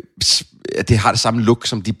 at det har det samme look,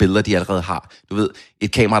 som de billeder, de allerede har. Du ved,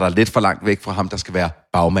 et kamera, der er lidt for langt væk fra ham, der skal være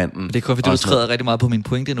bagmanden. Det kan du træder rigtig meget på min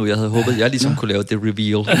pointe nu. Jeg havde håbet, at jeg ligesom kunne lave det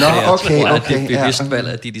reveal. Nå, okay. At det bevidst valg,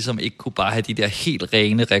 at de ligesom ikke kunne bare have de der helt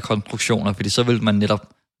rene rekonstruktioner, fordi så ville man netop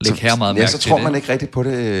lægge her meget mærke til det. Så tror man ikke rigtigt på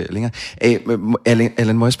det længere.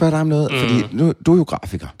 Allan, må jeg spørge dig om noget? Fordi du er jo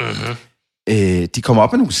grafiker. De kommer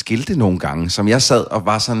op med nogle skilte nogle gange, som jeg sad og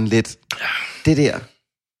var sådan lidt,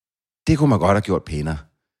 det kunne man godt have gjort pænere.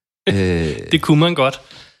 Det kunne man godt.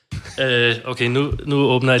 Okay, nu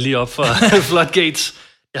åbner jeg lige op for Floodgates.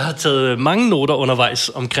 Jeg har taget mange noter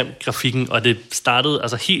undervejs omkring grafikken, og det startede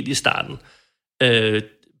altså helt i starten.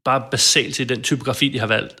 Bare basalt til den typografi, de har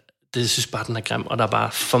valgt. Det synes bare, den er grim, og der er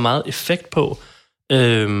bare for meget effekt på.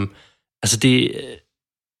 Altså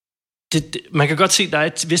man kan godt se, at der er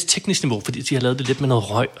et vist teknisk niveau, fordi de har lavet det lidt med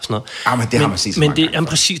noget røg og sådan noget. Ja, men det har man set så mange gange. Men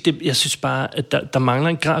præcis det, jeg synes bare, at der mangler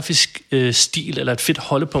en grafisk stil, eller et fedt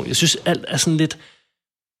holdepunkt. Jeg synes, alt er sådan lidt...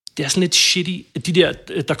 Det er sådan lidt shitty. De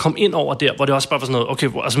der kom ind over der, hvor det også bare var sådan noget, okay,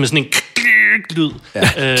 altså med sådan en lyd.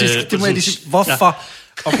 Ja. Det må jeg lige sige. Hvorfor? Ja.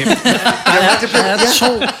 Okay.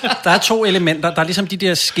 Der er to elementer. Der er ligesom de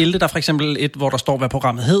der skilte, der er for eksempel et, hvor der står, hvad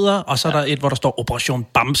programmet hedder, og så er der et, hvor der står Operation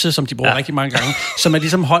Bamse, som de bruger rigtig mange gange, som er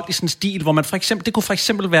ligesom holdt i sådan en stil, hvor man for eksempel, det kunne for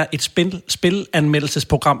eksempel være et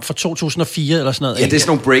spilanmeldelsesprogram fra 2004 eller sådan noget. Ja, det er sådan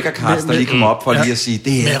nogle breakercasts, der lige kommer op for lige at sige,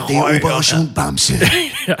 det er Operation Bamse.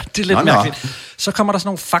 Ja, det er lidt mærkeligt. Så kommer der sådan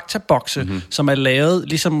nogle faktabokse, som er lavet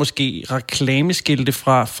ligesom måske reklameskilte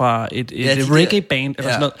fra et reggae-band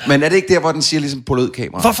eller sådan noget. Men er det ikke der, hvor den siger ligesom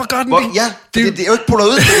polaroid-kamera? Hvorfor gør den det? Ja, det er jo ikke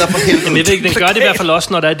polaroid-billeder for helvede. Men jeg ved ikke, den gør det i hvert fald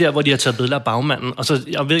også, når der er der, hvor de har taget billeder af bagmanden. Og så,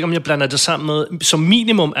 jeg ved ikke, om jeg blander det sammen med, som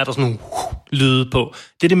minimum er der sådan nogle lyde på.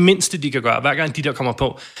 Det er det mindste, de kan gøre, hver gang de der kommer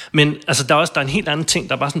på. Men altså, der er en helt anden ting,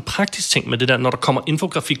 der er bare sådan en praktisk ting med det der, når der kommer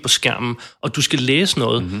infografik på skærmen, og du skal læse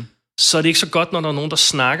noget, så er det ikke så godt, når der er nogen, der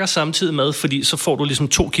snakker samtidig med, fordi så får du ligesom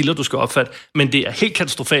 2 kilder, du skal opfatte. Men det er helt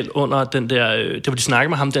katastrofalt under den der, det hvor de snakker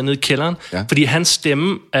med ham dernede i kælderen, fordi hans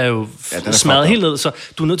stemme er jo smadret helt ned, så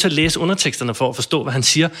du er nødt til at læse underteksterne for at forstå, hvad han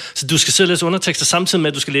siger. Så du skal sidde og læse undertekster samtidig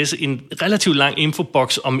med, at du skal læse en relativt lang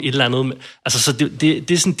infobox om et eller andet. Altså, så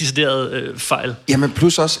det er sådan en decideret fejl. Jamen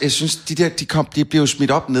plus også, jeg synes, de bliver jo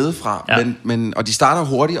smidt op nedefra, men, og de starter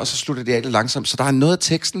hurtigt, og så slutter de af lidt langsomt. Så der er noget af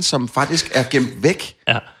teksten, som faktisk er gemt væk.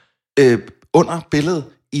 Ja. Under billedet,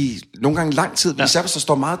 i nogle gange lang tid, især hvis der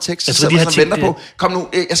står meget tekst, så sidder man venter på, kom nu,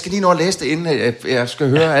 jeg skal lige nå at læse det, inden jeg skal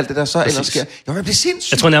høre alt det der, så ellers sker jeg vil blive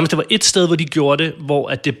sindssygt. Jeg tror nærmest, det var et sted, hvor de gjorde det, hvor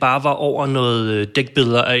at det bare var over noget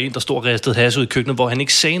dækbilleder af en, der stod og ristede hash ud i køkkenet, hvor han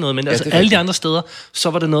ikke sagde noget, men altså alle de andre steder, så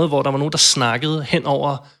var det noget, hvor der var nogen, der snakkede hen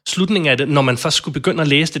over slutningen af det, når man først skulle begynde at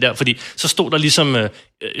læse det der, fordi så stod der ligesom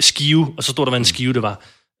skive, og så stod der, hvad en skive det var.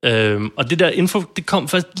 Og det der info, det kom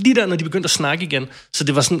først lige der, når de begyndte at snakke igen. Så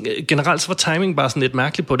det var sådan, generelt så var timing bare sådan lidt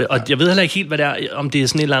mærkeligt på det. Og jeg ved heller ikke helt, hvad det er, om det er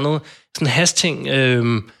sådan et eller andet, sådan en hasting,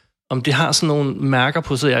 om det har sådan nogle mærker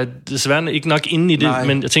på sig. Jeg er desværre ikke nok inde i det,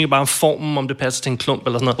 men jeg tænker bare om formen, om det passer til en klump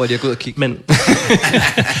eller sådan noget. Hvor jeg går ud og kigge.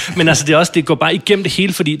 Men altså, det er også, det går bare igennem det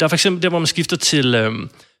hele, fordi der er for eksempel der, hvor man skifter til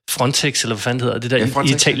Frontex, eller hvad fanden det hedder, det der i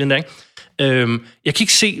Italien der, ikke? Jeg kan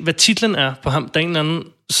ikke se, hvad titlen er på ham. Der er en eller anden,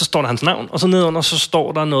 så står der hans navn, og så nedenunder, så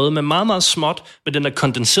står der noget med meget, meget småt, med den der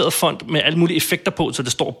kondenserede font, med alle mulige effekter på, så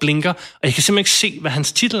det står og blinker, og jeg kan simpelthen ikke se, hvad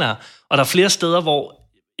hans titel er. Og der er flere steder, hvor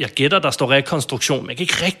jeg gætter, der står rekonstruktion, men jeg kan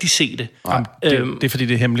ikke rigtig se det. Nej, det er fordi,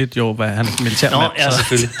 det er hemmeligt jo, hvad han er militærmand. Nå, ja,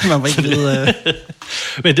 selvfølgelig. Man må ikke vide...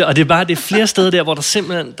 Men det er flere steder der, hvor der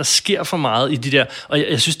simpelthen der sker for meget i de der, og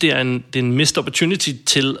jeg synes, det er en missed opportunity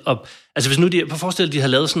til at... Altså hvis nu på forestil, de har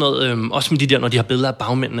lavet sådan noget, også med de der, når de har billeder af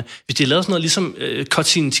bagmændene, hvis de har lavet sådan noget ligesom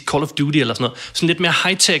cutscene til Call of Duty eller sådan noget, sådan lidt mere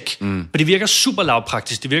high-tech, for det virker super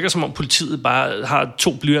lavpraktisk. Det virker som om politiet bare har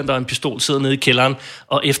 2 blyanter og en pistol sidder nede i kælderen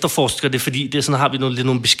og efterforsker det, fordi det er sådan, har vi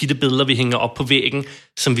nogle beskidte billeder, vi hænger op på væggen,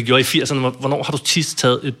 som vi gjorde i 80'erne. Hvornår har du sidst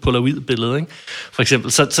taget et Polaroid-billede, ikke? For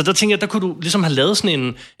eksempel. Så der tænker jeg, der kunne du ligesom have lavet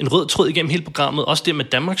sådan en rød tråd igennem hele programmet, også det med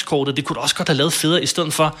Danmarkskortet, det kunne du også godt have lavet federe, i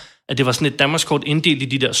stedet for at det var sådan et Danmarkskort inddelt i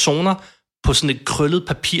de der zoner på sådan et krøllet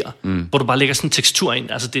papir, hvor du bare lægger sådan en tekstur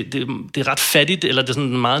ind. Altså det er ret fattigt, eller det er sådan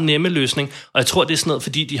en meget nemme løsning, og jeg tror, det er sådan noget,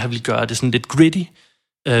 fordi de har ville gøre det sådan lidt gritty.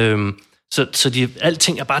 Så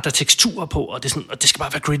alting er bare, der er teksturer på, og det skal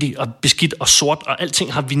bare være gritty, og beskidt og sort, og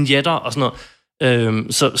alting har vignetter og sådan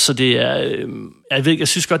noget. Så det er... jeg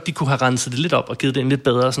synes godt, de kunne have renset det lidt op, og givet det en lidt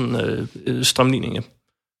bedre sådan, strømligning.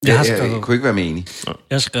 Jeg kunne ikke være med enig.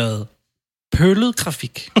 Jeg har skrevet pøllet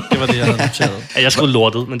grafik. Det var det, jeg havde noteret. Ja, jeg skrev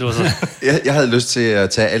lortet, men det var så... jeg havde lyst til at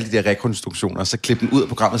tage alle de der rekonstruktioner, så klippe den ud af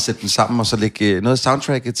programmet, sætte den sammen, og så lægge noget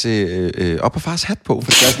soundtracket til Op på fars hat på,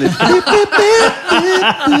 for det er sådan lidt...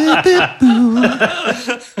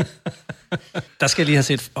 Der skal jeg lige have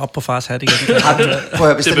set Op på fars hat igen. Prøv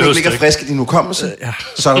at hvis det ikke ligger frisk i din hukommelse,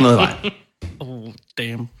 så er der noget vej.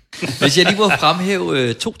 Damn. Hvis jeg lige må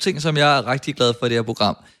fremhæve 2 ting, som jeg er rigtig glad for i det her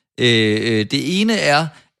program. Det ene er,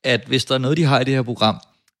 at hvis der er noget, de har i det her program,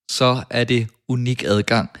 så er det unik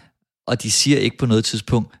adgang. Og de siger ikke på noget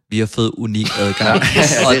tidspunkt, vi har fået unik adgang.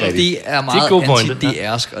 Og det er meget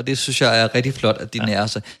anti-DR'sk, og det synes jeg er rigtig flot, at de nærer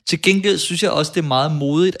sig. Til gengæld synes jeg også, det er meget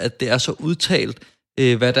modigt, at det er så udtalt,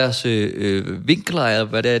 hvad deres vinkler er,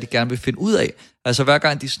 hvad det er, de gerne vil finde ud af. Altså hver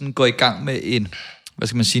gang de sådan går i gang med en, hvad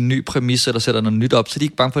skal man sige, ny præmis, eller sætter noget nyt op, så de er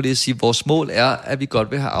ikke bange for det at sige, vores mål er, at vi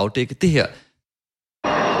godt vil have afdækket det her.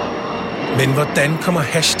 Men hvordan kommer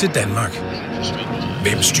hash til Danmark?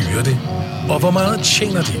 Hvem styrer det? Og hvor meget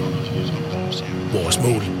tjener de? Vores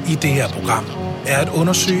mål i det her program er at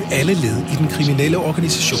undersøge alle led i den kriminelle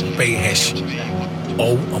organisation bag hash.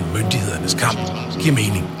 Og om myndighedernes kamp giver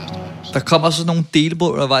mening. Der kommer også nogle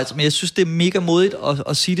delmål undervejs, men jeg synes, det er mega modigt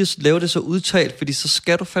at sige det, lave det så udtalt, fordi så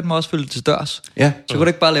skal du fandme også følge det til dørs. Ja. Så kan du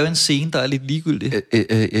ikke bare lave en scene, der er lidt ligegyldig.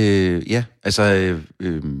 Ja, altså,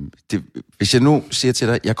 hvis jeg nu siger til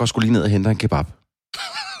dig, jeg går sgu lige ned og henter en kebab,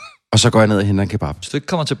 og så går jeg ned og henter en kebab. Hvis du ikke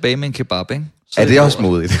kommer tilbage med en kebab, ikke? Så er det også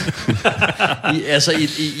modigt? Jeg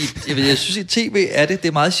synes, i tv er det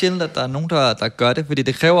er meget sjældent, at der er nogen, der gør det, fordi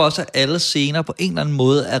det kræver også, at alle scener på en eller anden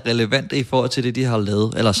måde er relevante i forhold til det, de har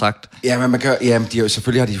lavet eller sagt. Ja, men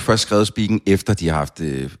selvfølgelig har de først skrevet speaking, efter de har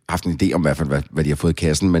haft en idé om, hvad de har fået i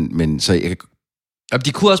kassen, men så jeg...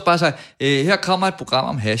 De kunne også bare sige, her kommer et program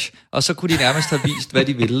om hash, og så kunne de nærmest have vist, hvad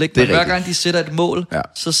de ville. Ikke? Men hver gang de sætter et mål,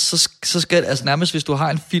 så skal altså nærmest, hvis du har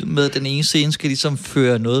en film med den ene scene, skal de ligesom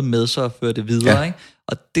føre noget med sig og føre det videre. Ja. Ikke?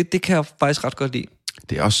 Og det kan jeg faktisk ret godt lide.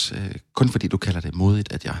 Det er også kun fordi, du kalder det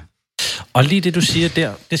modigt, at jeg... Og lige det, du siger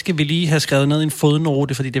der, det skal vi lige have skrevet ned i en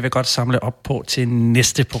fodnote, fordi det vil godt samle op på til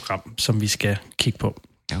næste program, som vi skal kigge på.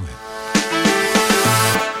 Ja, okay.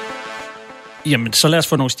 Jamen, så lad os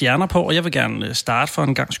få nogle stjerner på, og jeg vil gerne starte for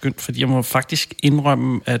en gang skyld, fordi jeg må faktisk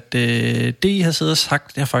indrømme, at det, I har siddet og sagt,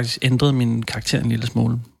 det har faktisk ændret min karakter en lille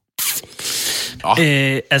smule.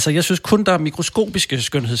 Altså, jeg synes kun, der er mikroskopiske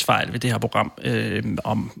skønhedsfejl ved det her program,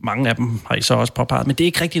 og mange af dem har I så også påpeget, men det er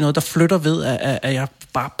ikke rigtig noget, der flytter ved, at jeg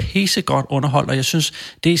bare pissegodt underholder. Jeg synes,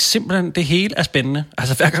 det er simpelthen, det hele er spændende.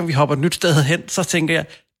 Altså, hver gang vi hopper et nyt sted hen, så tænker jeg,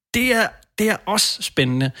 det er også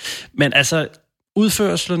spændende. Men altså,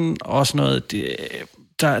 udførslen og sådan noget,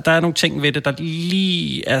 der er nogle ting ved det, der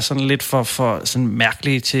lige er sådan lidt for sådan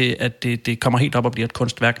mærkelige til, at det kommer helt op og bliver et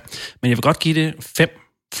kunstværk. Men jeg vil godt give det 5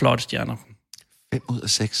 flotte stjerner. 5 ud af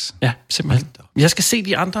 6? Ja, simpelthen. Jeg skal se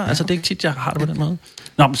de andre, altså det er ikke tit, jeg har det på den måde.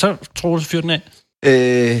 Nå, men så tror du, fyr den af.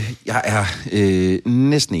 Jeg er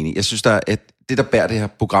næsten enig. Jeg synes, at det, der bærer det her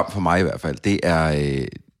program for mig i hvert fald, det er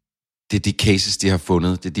de cases, de har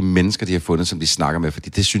fundet. Det er de mennesker, de har fundet, som de snakker med, fordi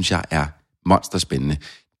det synes jeg er monsterspændende.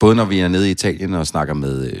 Både når vi er nede i Italien og snakker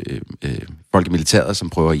med folk i militæret, som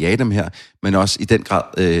prøver at jage dem her, men også i den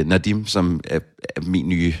grad Nadim, som er min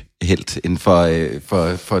nye helt inden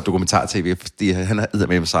for dokumentar-tv, fordi han er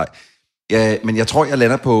eddermame sig. Ja, men jeg tror, jeg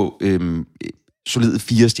lander på solide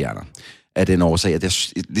 4 stjerner af den årsag, at jeg,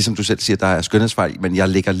 ligesom du selv siger, der er skønhedsfejl, men jeg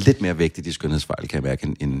lægger lidt mere vægt i de skønhedsfejl, kan jeg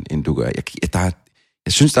mærke, end du gør.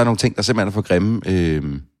 Jeg synes, der er nogle ting, der simpelthen er for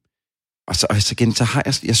grimme. Og så igen, så har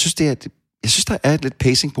jeg synes, der er et lidt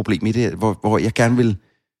pacing-problem i det, hvor jeg gerne vil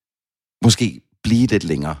måske blive lidt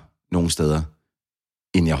længere nogle steder,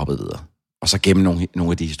 inden jeg hoppede videre. Og så gemme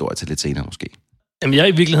nogle af de historier til lidt senere måske. Jamen, jeg er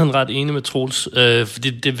i virkeligheden ret enig med Troels, fordi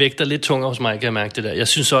det vægter lidt tungere hos mig, kan jeg mærke det der. Jeg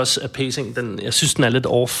synes også, at pacing, jeg synes, den er lidt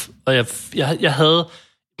off. Og jeg havde,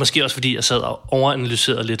 måske også fordi jeg sad og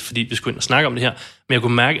overanalyserede lidt, fordi vi skulle ind og snakke om det her, men jeg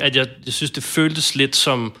kunne mærke, at jeg synes, det føltes lidt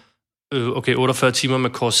som, 48 timer med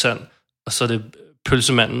Korsand, og så er det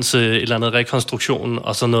pølsemandens et eller andet rekonstruktion,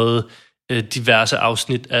 og så noget diverse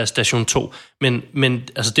afsnit af Station 2. Men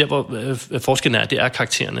altså der, hvor forskellen er, det er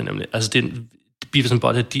karaktererne nemlig. Altså det Beavis and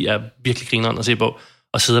Butthead, de er virkelig grineren at se på,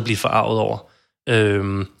 og sidde og blive forarvet over.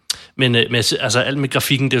 Men altså alt med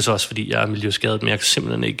grafikken, det er så også, fordi jeg er miljøskadet, men jeg kan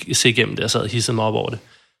simpelthen ikke se igennem det, jeg sad og hissede mig op over det.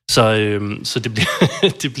 Så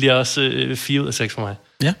det bliver også 4 ud af 6 for mig.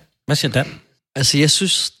 Ja, hvad siger Dan? Altså jeg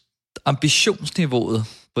synes, ambitionsniveauet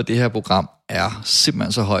på det her program er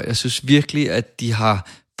simpelthen så højt. Jeg synes virkelig, at de har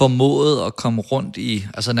formået at komme rundt i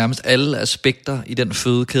altså nærmest alle aspekter i den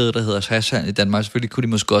fødekæde, der hedder hashhandel i Danmark. Selvfølgelig kunne de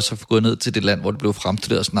måske også have gået ned til det land, hvor det blev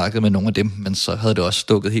fremstillet og snakket med nogle af dem, men så havde det også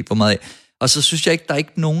stukket helt for meget af. Og så synes jeg ikke, der er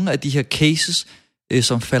ikke nogen af de her cases,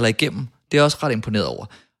 som falder igennem. Det er jeg også ret imponeret over.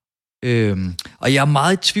 Og jeg er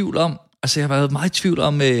meget i tvivl om, altså jeg har været meget i tvivl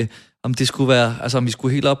om det skulle være, altså om vi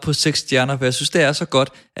skulle helt op på 6 stjerner, for jeg synes, det er så godt,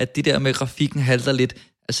 at det der med grafikken halter lidt.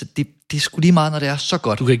 Altså, det er sgu lige meget, når det er så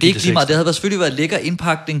godt. Det er ikke lige meget. Det havde selvfølgelig været lækker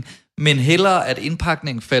indpakning, men hellere, at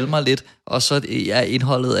indpakningen falmer lidt, og så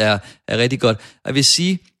indholdet er rigtig godt. Jeg vil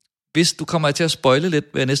sige, hvis du kommer til at spoile lidt,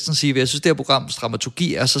 vil jeg næsten sige, at jeg synes, det her programs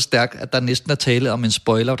dramaturgi er så stærk, at der næsten er tale om en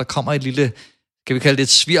spoiler, og der kommer et lille, kan vi kalde det et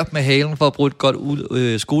svirp med halen, for at bruge et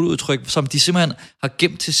godt skoleudtryk, som de simpelthen har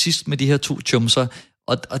gemt til sidst med de her 2 chumser,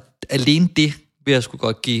 og alene det vil jeg sgu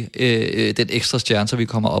godt give den ekstra stjerne, så vi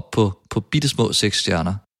kommer op på bittesmå 6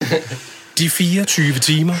 stjerner. De 24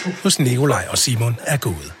 timer hos Nikolaj og Simon er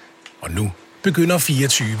gået. Og nu begynder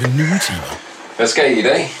 24 nye timer. Hvad skal I i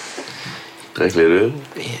dag? Drik lidt øl.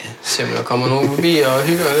 Ja, se om der kommer nogen forbi og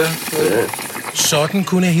hygger det. Ja. Sådan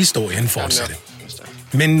kunne historien fortsætte.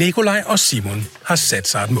 Men Nikolaj og Simon har sat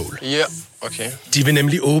sig et mål. Ja, okay. De vil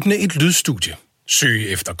nemlig åbne et lydstudie. Søge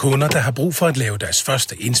efter kunder, der har brug for at lave deres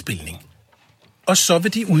første indspilning. Og så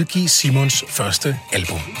vil de udgive Simons første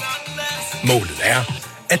album. Målet er,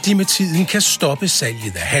 at de med tiden kan stoppe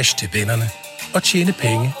salget af hash til vennerne og tjene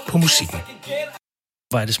penge på musikken.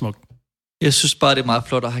 Hvor er det smukt. Jeg synes bare, det er meget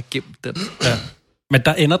flot at have gemt den. Ja. Men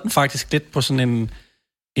der ender den faktisk lidt på sådan en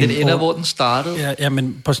den ender, hvor den startede. Ja,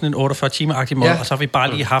 men på sådan en 48 timer-agtig måde, og så har vi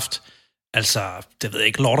bare lige haft, altså, det ved jeg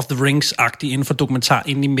ikke, Lord of the Rings-agtig inden for dokumentar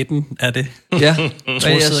inde i midten af det. Ja. Tror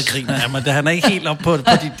jeg sidder og griner af mig. Han er ikke helt op på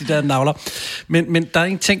de der navler. Men der er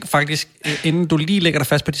en ting faktisk, inden du lige lægger dig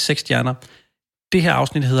fast på de 6 stjerner. Det her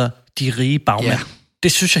afsnit hedder De rige bagmænd. Ja.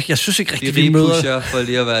 Det synes jeg synes ikke rigtig, vi møder. De rige pusher, for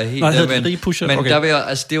lige at være helt... Men okay. Der vil jeg,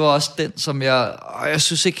 altså, det var også den, som jeg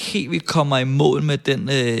synes ikke helt, vi kommer i mål med den...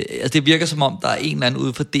 altså, det virker som om, der er en eller anden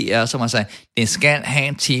ude for DR, som har sagt, den skal have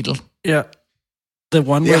en titel. Ja. Det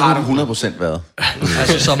har det 100% været.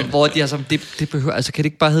 Altså, som, hvor de har som, det behøver... Altså, kan det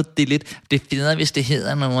ikke bare hedde det lidt... Det er federe, hvis det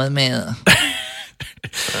hedder noget med...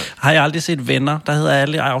 Har jeg aldrig set Venner? Der hedder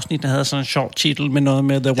alle afsnittene havde sådan en sjov titel med noget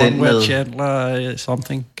med The One Where Chandler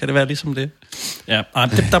something. Kan det være ligesom det? Ja.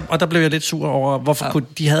 Og der blev jeg lidt sur over, hvorfor kunne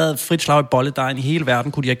de havde frit slag i bolledejen i hele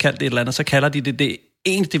verden, kunne de have kaldt det et eller andet, så kalder de det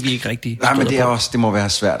eneste, vi ikke rigtig... Nej, men det er også, det må være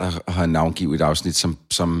svært at have navngivet et afsnit,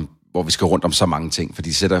 som, hvor vi skal rundt om så mange ting, fordi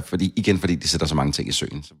de sætter så mange ting i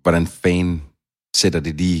søen. Hvordan fanden sætter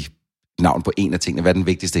det lige navn på en af tingene. Hvad er den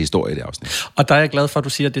vigtigste historie i det afsnit? Og der er jeg glad for, at du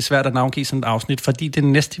siger, at det er svært at navngive sådan et afsnit, fordi det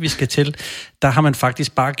næste, vi skal til, der har man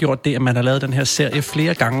faktisk bare gjort det, at man har lavet den her serie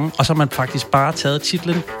flere gange, og så har man faktisk bare taget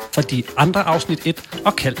titlen for de andre afsnit 1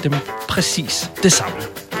 og kaldt dem præcis det samme.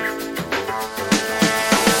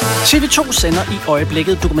 TV2 sender i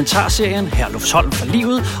øjeblikket dokumentarserien Herlufsholm for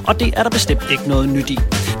livet, og det er der bestemt ikke noget nyt i.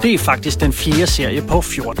 Det er faktisk den 4. serie på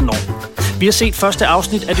 14 år. Vi har set første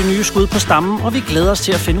afsnit af det nye skud på stammen, og vi glæder os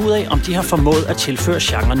til at finde ud af, om de har formået at tilføre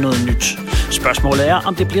genren noget nyt. Spørgsmålet er,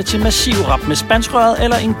 om det bliver til massiv rap med spanskrøret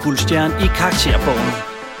eller en guldstjerne i karakterbogen.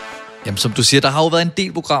 Jamen, som du siger, der har jo været en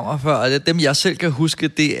del programmer før, og dem jeg selv kan huske,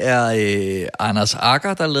 det er Anders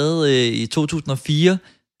Agger, der lavede i 2004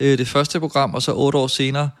 det første program, og så 8 år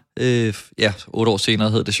senere, 8 år senere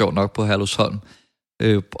hed det sjovt nok på Herlufsholm,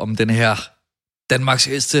 om den her Danmarks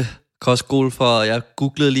ældste kostskole for, jeg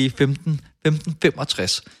googlede lige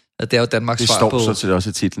 1565. Det er jo Danmarks svar på... Det står så til også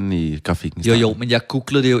i titlen i grafikken. Jo, men jeg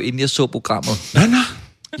googlede det jo, inden jeg så programmet. Nå.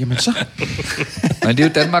 Jamen så. Men det er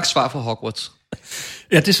jo Danmarks svar på Hogwarts.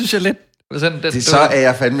 Ja, det synes jeg lidt. Så er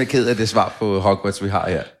jeg fandme ked af det svar på Hogwarts, vi har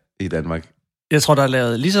her i Danmark. Jeg tror, der er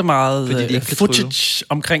lavet lige så meget footage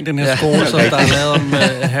omkring den her skole, som der er lavet om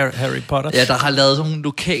Harry Potter. Ja, der har lavet sådan nogle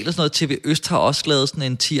lokale, sådan noget. TV Øst har også lavet sådan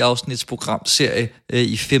en 10-afsnits programserie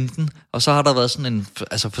i 15, og så har der været sådan en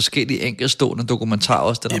forskellige enkeltstående dokumentar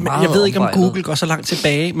også. Den er meget jeg ved ikke, om omvejlet. Google går så langt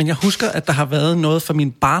tilbage, men jeg husker, at der har været noget fra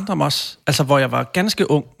min barndom også, altså hvor jeg var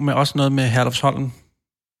ganske ung, med også noget med Herlufsholm.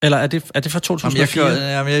 Eller er det fra 2004?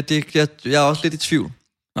 Jeg er også lidt i tvivl.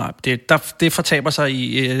 Nej, det fortaber sig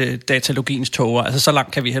i datalogiens toger. Altså, så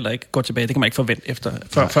langt kan vi heller ikke gå tilbage. Det kan man ikke forvente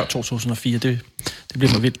før 2004. Det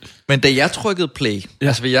bliver for vildt. Men da jeg trykkede play,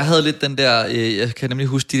 altså jeg havde lidt den der, jeg kan nemlig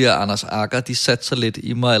huske de der Anders Agger, de satte sig lidt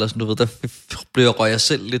i mig, eller sådan, du ved, der røg jeg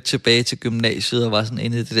selv lidt tilbage til gymnasiet og var sådan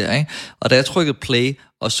inde i det der, ikke? Og da jeg trykkede play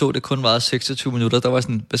og så det kun varede 26 minutter, der var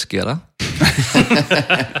sådan, hvad sker der?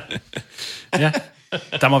 Ja.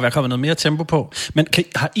 Der må være kommet noget mere tempo på. Men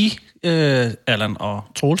har I, Allan og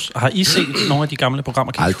Troels, har I set nogle af de gamle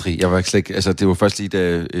programmer? Aldrig. Jeg var slet ikke, altså det var først lige,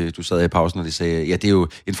 da du sad i pausen, og de sagde, ja, det er jo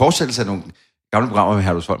en fortsættelse af nogle gamle programmer med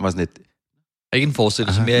Herlufsholm, var sådan et... Ikke en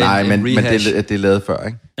fortsættelse, mere nej, en men det er lavet før,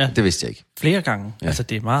 ikke? Ja. Det vidste jeg ikke. Flere gange. Ja. Altså,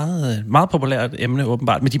 det er meget, meget populært emne,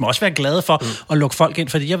 åbenbart. Men de må også være glade for at lukke folk ind,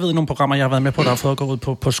 fordi jeg ved nogle programmer, jeg har været med på, der har fået at gå ud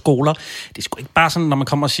på skoler. Det er sgu ikke bare sådan, når man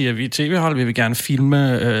kommer og siger, at vi er tv-hold, vi vil gerne filme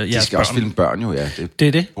jeres børn. De skal også filme børn jo, ja. Det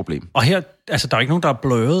er det. Problem. Og her, altså, der er ikke nogen, der er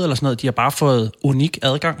bløde eller sådan noget. De har bare fået unik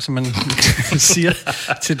adgang, som man siger,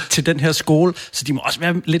 til den her skole. Så de må også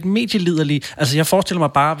være lidt medieliderlige. Altså, jeg forestiller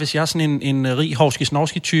mig bare, hvis jeg er sådan en rig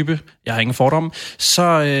hovski-snorski-type, jeg har ingen fordomme,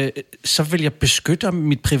 så vil jeg beskytte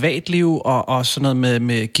mit privatliv og sådan noget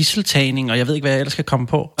med gisseltagning, og jeg ved ikke, hvad jeg ellers skal komme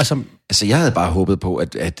på. Altså, jeg havde bare håbet på,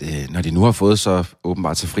 at når de nu har fået så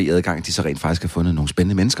åbenbart så fri adgang, de så rent faktisk har fundet nogle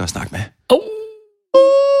spændende mennesker at snakke med.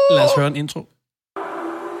 Lad os høre en intro.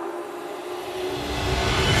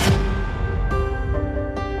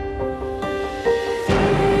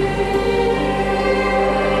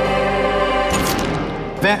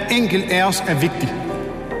 Hver enkelt af os er vigtig.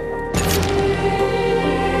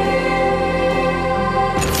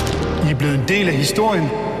 I er blevet en del af historien,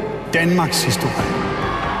 Danmarks historie.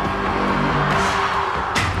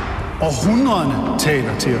 Århundrederne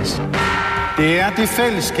taler til os. Det er det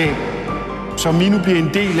fællesskab, som I nu bliver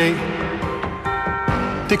en del af.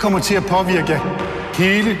 Det kommer til at påvirke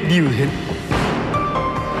hele livet hen.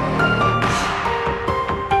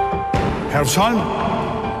 Herlufsholm,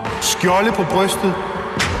 skjolde på brystet,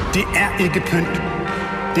 det er ikke pynt.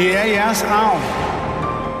 Det er jeres arv.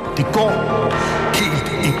 Det går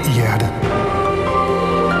helt ind i hjertet.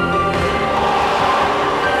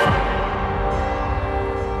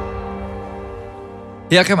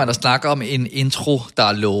 Her kan man da snakke om en intro,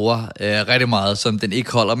 der lover rigtig meget, som den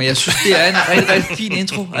ikke holder. Men jeg synes, det er en rigtig, rigtig fin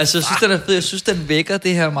intro. Altså, jeg synes, den er fed. Jeg synes, den vækker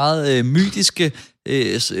det her meget mytiske,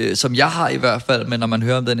 som jeg har i hvert fald, men når man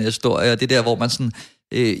hører om den her historie, og det der, hvor man sådan...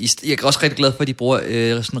 jeg er også rigtig glad for, at de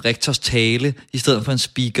bruger sådan rektors tale, i stedet for en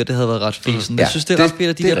speaker. Det havde været ret fedt. Jeg synes, det er ret fedt,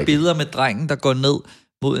 at de der billeder med drengen, der går ned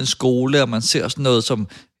mod en skole, og man ser sådan noget, som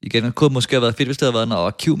igen kunne måske have været fedt, hvis det havde været noget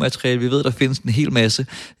arkivmateriale. Vi ved, der findes en hel masse.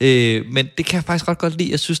 Men det kan jeg faktisk ret godt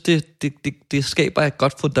lide. Jeg synes, det skaber et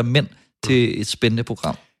godt fundament til et spændende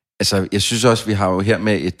program. Altså, jeg synes også, vi har jo her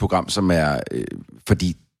med et program, som er...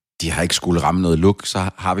 fordi de har ikke skulle ramme noget look, så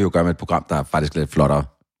har vi jo at gøre med et program, der er faktisk lidt flottere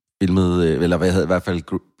filmet, eller hvad jeg havde i hvert fald...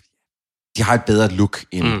 De har et bedre look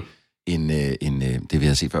end det, vi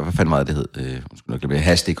har set før. Hvad fanden var det hed?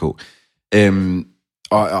 Hash.dk.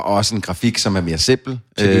 Og også en grafik, som er mere simpel.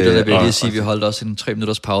 Til lytter, der vil jeg lige sige, at vi holdt også en 3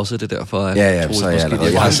 minutters pause, det er derfor, at så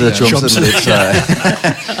jeg har siddet og chumset lidt. Så.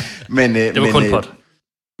 Det var kun pot.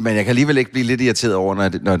 Men jeg kan alligevel ikke blive lidt irriteret over,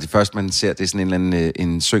 når det først man ser, det er sådan en eller anden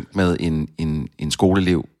en synk med en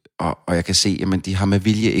skoleelev, og jeg kan se, at de har med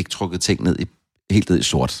vilje ikke trukket ting helt ned i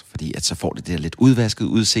sort, fordi at så får det der lidt udvasket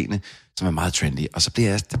udseende, som er meget trendy, og så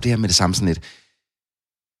bliver jeg med det samme sådan lidt.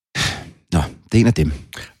 Nå, det er en af dem.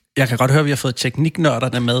 Jeg kan godt høre, at vi har fået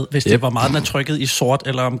tekniknørderne med, hvis det var meget, man trykket i sort,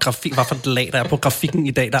 eller om grafik, hvad for et lag der er på grafikken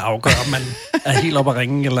i dag, der afgør, om man er helt oppe at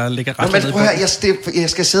ringe, eller ligger ret ned i bunden. Jeg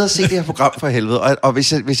skal sidde og se det her program for helvede, og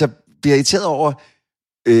hvis jeg bliver irriteret over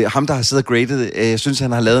ham, der har siddet og graded, jeg synes,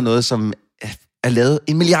 han har lavet noget, som er lavet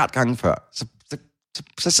 1 milliard gange før,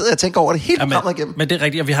 så sidder jeg og tænker over det hele programmet igennem. Men det er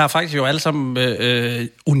rigtigt, og vi har faktisk jo alle sammen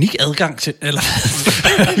unik adgang til, eller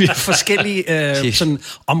vi har forskellige sådan,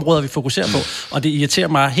 områder, vi fokuserer på, og det irriterer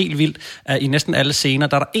mig helt vildt, at i næsten alle scener,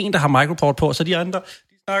 der er der en, der har microport på, og så de andre, de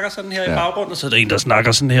snakker sådan her i baggrunden, og så er der en, der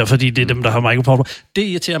snakker sådan her, fordi det er dem, der har microport på. Det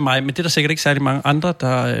irriterer mig, men det er der sikkert ikke særlig mange andre,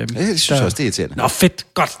 der... jeg synes også, det er irriterende. Nå, fedt.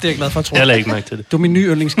 Godt, det er jeg glad for at tro. Jeg lader ikke mærke til det. Du er min nye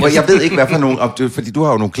yndlingsgæst. Jeg ved ikke, hvad for nogle... Fordi du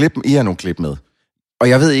har jo nogle klip, I har nogle klip med. Og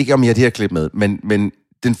jeg ved ikke, om I har de her klip med, men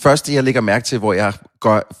den første, jeg lægger mærke til, hvor jeg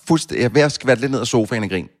går fuldstændig... Jeg er ved at skvatte lidt ned af sofaen og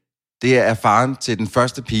grin. Det er faren til den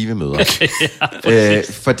første pige, vi møder.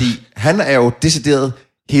 Fordi han er jo decideret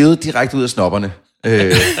hævet direkte ud af snopperne.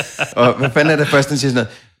 Og hvad fanden er det første, han siger sådan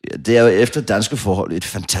noget? Det er jo efter danske forhold et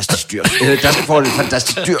fantastisk dyrt. Danske forhold et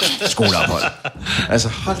fantastisk dyrt skoleophold. Altså,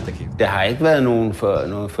 hold da kæft. Der har ikke været nogen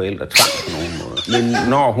forældre tvang på nogen måde. Men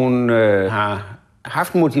når hun har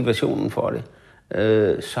haft motivationen for det,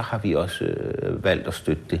 så har vi også valgt at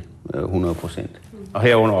støtte det 100%. Og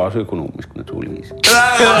herunder også økonomisk, naturligvis.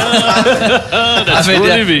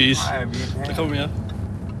 Naturligvis. Så kommer vi her.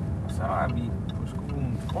 Så er vi på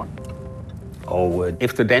skolens grund. Og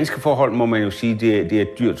efter danske forhold må man jo sige, det er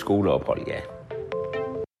et dyrt skoleophold, ja.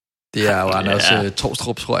 Det er jo Anders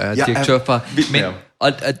Torstrup, tror jeg, direktør for.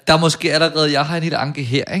 Og der måske allerede, jeg har en helt anke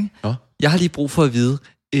her, ikke? Ja. Jeg har lige brug for at vide,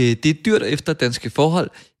 det er dyrt efter danske forhold.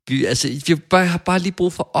 Vi har bare lige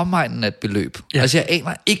brug for omegnen af et beløb. Ja. Altså, jeg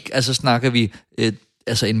aner ikke, snakker vi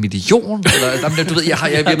 1 million? Eller, du ved, jeg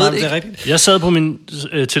ved det ikke. Jeg sad på min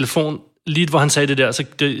telefon, lige hvor han sagde det der, så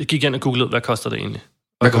gik jeg ind og googlede, hvad koster det egentlig?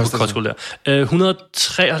 Hvad koster det?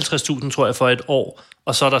 153.000, tror jeg, for et år.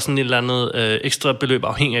 Og så er der sådan et eller andet ekstra beløb,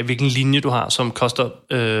 afhængig af hvilken linje du har, som koster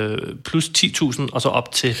plus 10.000, og så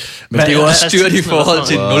op til... Men det er jo også styrt i forhold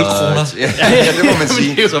til 0 kroner. Ja, det må man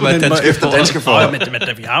sige. Som er danske efter danske forhold. Men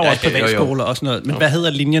vi har jo også privatskoler og sådan noget. Men hvad hedder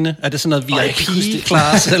linjerne? Er det sådan noget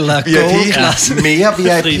VIP-class eller gold-class? Mere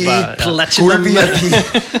VIP. Platinum VIP.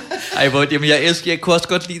 Jamen jeg kunne også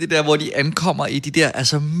godt lide det der, hvor de ankommer i de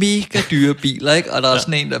der mega dyre biler, ikke? Og der er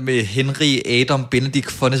sådan en der med Henry, Adam,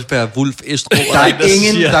 Benedikt, Fonnesberg, Wolf, Estrup. Der er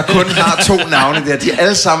ingen, der kun har 2 navne der. De er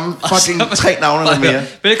alle sammen fucking 3 navne eller mere.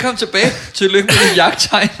 Velkommen tilbage. Tillykke med dit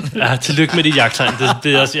jagttegn. Ja, tillykke med dit jagttegn.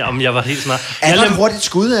 Det er også, om jeg var helt snart. Er der et hurtigt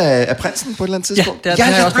skud af prinsen på et eller andet tidspunkt? Ja,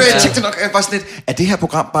 jeg tænkte nok, jeg var sådan lidt, er det her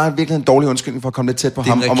program bare virkelig en dårlig undskyldning for at komme lidt tæt på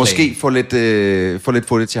ham, og måske få lidt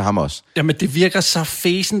footage til ham også? Jamen, det virker så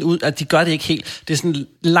fæsent ud, at de gør det ikke helt. Det er sådan en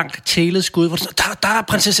langt tælet skud, hvor der er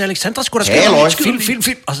prinsesse Alexandra, skulle der film.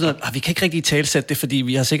 Og sådan noget. Vi kan ikke rigtig talsætte det, fordi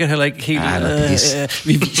vi har sikkert heller ikke helt...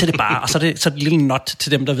 vi viser det bare, og så er det et lille not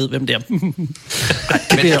til dem, der ved, hvem det er.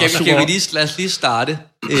 Kan vi lad os lige starte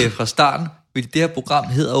fra starten. Det her program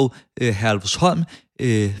hedder jo Herlufsholm,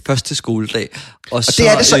 første skoledag. Og det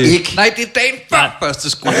er det så ikke. Nej, det er dagen før første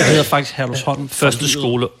skoledag. Det hedder faktisk Herlufsholm første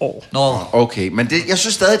skoleår. Okay, men jeg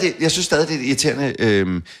synes stadig, det er irriterende. Det er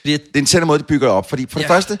en irriterende måde, de bygger op. Fordi for det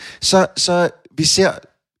første, så vi ser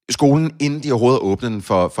skolen, inden de overhovedet åbner den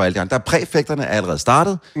for alle de andre. Der er præfekterne er allerede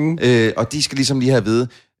startet, og de skal ligesom lige have at vide,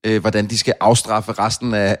 hvordan de skal afstraffe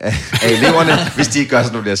resten af eleverne, hvis de ikke gør,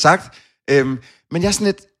 som det bliver sagt. Men jeg er sådan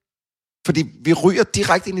lidt... Fordi vi ryger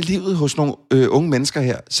direkte ind i livet hos nogle unge mennesker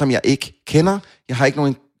her, som jeg ikke kender. Jeg har ikke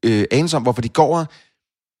nogen anelse om, hvorfor de går.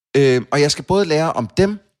 Og jeg skal både lære om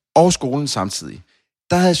dem og skolen samtidig.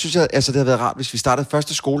 Der synes jeg, det havde været rart, hvis vi startede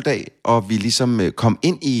første skoledag, og vi ligesom kom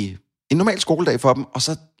ind i en normal skoledag for dem, og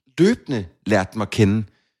så løbende lærte dem at kende.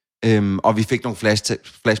 Og vi fik nogle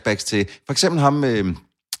flashbacks til, for eksempel ham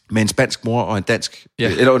med en spansk mor og en dansk...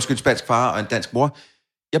 en spansk far og en dansk mor.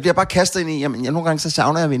 Jeg bliver bare kastet ind i, jamen nogle gange så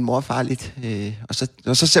savner jeg min mor og far lidt,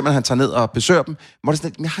 og så ser man, at han tager ned og besøger dem. Hvor det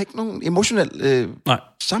sådan, jeg har ikke nogen emotionel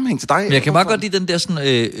sammenhæng til dig. Men jeg kan meget godt lide den der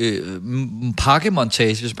sådan,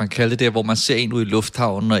 pakkemontage, hvis man kalder det der, hvor man ser en ud i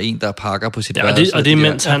lufthavnen, og en, der pakker på sit værelse. Og det er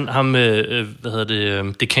mens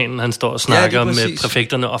dekanen, han står og snakker med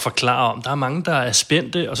præfekterne og forklarer om, der er mange, der er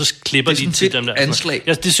spændte, og så klipper de til dem der. Anslag.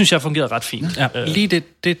 Ja, det synes jeg fungerede ret fint. Ja, lige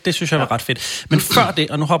det synes jeg var ret fedt. Men før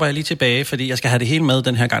det, og nu hopper jeg lige tilbage, fordi jeg skal have det hele med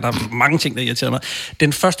den her gang, der er mange ting, der irriterer mig.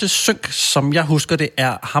 Den første synk, som jeg husker det,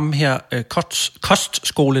 er ham her,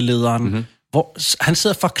 kostskolelederen, hvor han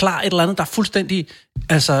sidder og forklarer et eller andet, der er fuldstændig,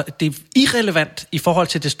 altså det er irrelevant i forhold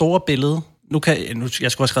til det store billede.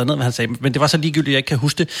 Jeg skulle have skrevet ned, hvad han sagde, men det var så ligegyldigt, at jeg ikke kan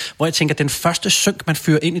huske det, hvor jeg tænker, den første synk, man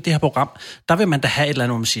fører ind i det her program, der vil man da have et eller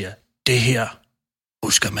andet, hvor man siger, det her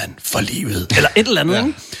husker man for livet. Eller et eller andet,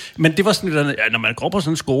 ikke? Men det var sådan et eller andet, når man går på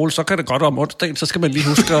sådan en skole, så kan det godt om onsdagen, så skal man lige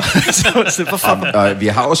huske og vi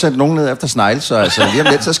har jo sendt nogen ned efter snegle, så altså, lige om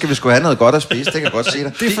lidt, så skal vi sgu have noget godt at spise, det kan jeg godt sige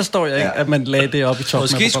dig. Det forstår jeg ikke, at man lagde det op i toppen.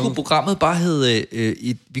 Måske skulle programmet bare hedde,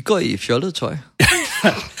 vi går i fjollet tøj.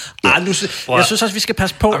 Jeg synes også, vi skal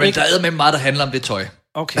passe på. Men der er med meget, der handler om det tøj.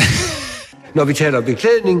 Okay. Når vi taler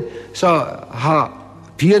beklædning, så har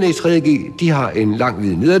pigerne i 3.G, de har en lang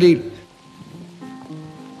hvid nederdel,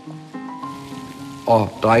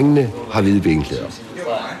 og drengene har hvide benklæder.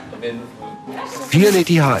 Pigerne,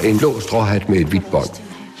 de har en blå stråhat med et hvidt bånd.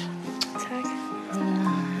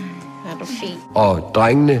 Og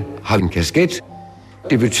drengene har en kasket.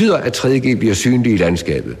 Det betyder, at 3.G bliver synlig i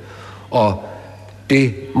landskabet. Og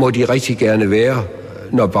det må de rigtig gerne være,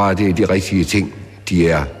 når bare det er de rigtige ting, de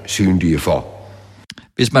er synlige for.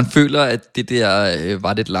 Hvis man føler, at det der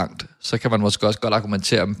var lidt langt, så kan man måske også godt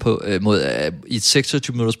argumentere mod i et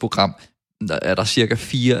 26 minutters program, der er der cirka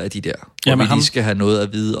 4 af de der, hvor vi lige skal have noget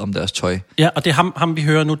at vide om deres tøj. Ja, og det er ham vi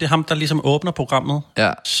hører nu, det er ham, der ligesom åbner programmet,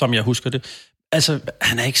 som jeg husker det. Altså,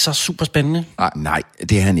 han er ikke så super spændende. Nej,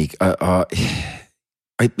 det er han ikke. Og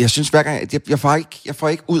jeg synes hver gang, jeg får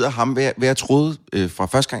ikke ud af ham, hvad jeg troede fra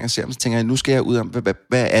første gang, jeg ser ham, så tænker jeg, nu skal jeg ud af ham,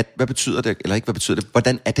 hvad betyder det, eller ikke, hvad betyder det,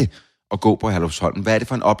 hvordan er det at gå på Herlufsholm? Hvad er det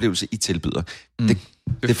for en oplevelse, I tilbyder?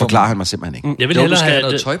 Det forklarer han mig simpelthen ikke. Jeg vil hellere have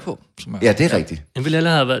noget tøj på. Ja, det er rigtigt. Jeg vil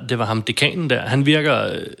hellere have, det var ham, dekanen der. Han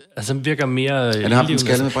virker mere... Er det ham, den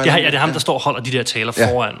skalle med briller? Ja, det er ham, der står og holder de der taler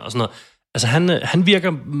foran og sådan noget. Altså, han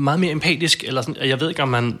virker meget mere empatisk, eller sådan, jeg ved ikke,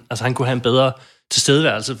 om han kunne have en bedre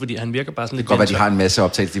tilstedeværelse, fordi han virker bare sådan lidt... Det kan godt være, de har en masse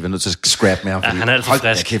optagelser, de var nødt til at scrap med ham. Ja, han er alt for frisk.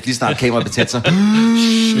 Jeg kan lige snart kameraet betændt sig.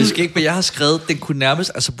 Det skal ikke, men jeg har skrevet, den kunne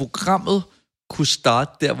nærmest... Altså, programmet kunne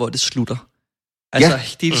starte der, hvor det slutter. Altså,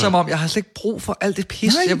 det er ligesom om, jeg har slet ikke brug for alt det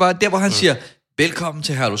pis. Jeg bare, der, hvor han siger, velkommen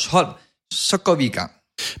til Herlufsholm, så går vi i gang.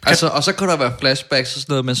 Altså, og så kan der være flashbacks og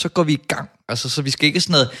sådan noget, men så går vi i gang. Altså, så vi skal ikke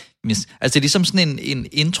sådan noget... Altså, det er ligesom sådan en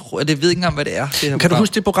intro, og det ved ikke engang, hvad det er. Det kan du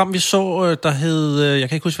huske det program, vi så, der hed... Jeg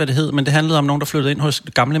kan ikke huske, hvad det hed, men det handlede om nogen, der flyttede ind hos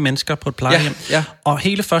gamle mennesker på et plejehjem. Ja. Og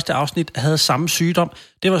hele første afsnit havde samme sygdom.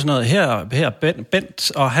 Det var sådan noget, her er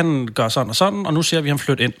Bent, og han gør sådan og sådan, og nu ser vi ham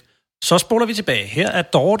flytte ind. Så spoler vi tilbage. Her er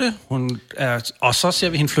Dorte, og så ser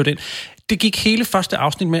vi hende flytte ind. Det gik hele første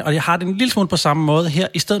afsnit med, og jeg har det en lille smule på samme måde her,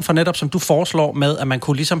 i stedet for netop, som du foreslår med, at man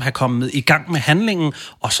kunne ligesom have kommet i gang med handlingen,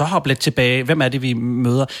 og så hoppe lidt tilbage. Hvem er det, vi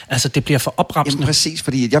møder? Altså, det bliver for opremsende. Jamen præcis,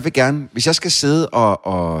 fordi jeg vil gerne, hvis jeg skal sidde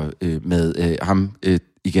med ham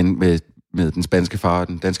igen med den spanske far og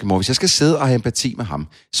den danske mor, hvis jeg skal sidde og have empati med ham,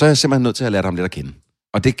 så er jeg simpelthen nødt til at lære ham lidt at kende.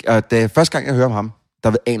 Og det er første gang, jeg hører om ham,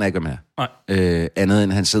 der aner ikke, hvad man er. Andet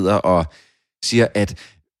end han sidder og siger, at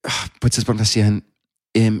på et tidspunkt, der siger han,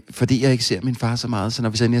 fordi jeg ikke ser min far så meget, så når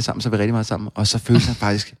vi så er sammen, så er vi rigtig meget sammen, og så føles han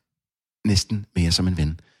faktisk næsten mere som en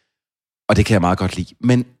ven. Og det kan jeg meget godt lide.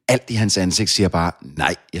 Men alt i hans ansigt siger bare,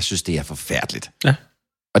 nej, jeg synes, det er forfærdeligt. Ja.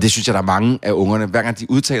 Og det synes jeg, der er mange af ungerne, hver gang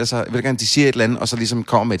de udtaler sig, hver gang de siger et eller andet, og så ligesom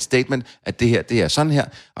kommer med et statement, at det her, det er sådan her,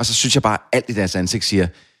 og så synes jeg bare, alt i deres ansigt siger,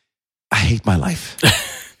 I hate my life.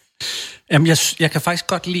 Jamen, jeg kan faktisk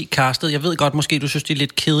godt lide castet. Jeg ved godt, måske du synes, de er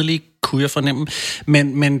lidt kedelige, kunne jeg fornemme.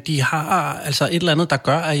 Men de har altså et eller andet, der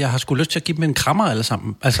gør, at jeg har sgu lyst til at give dem en krammer alle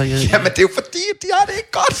sammen. Altså, Jamen, det er jo fordi, de har det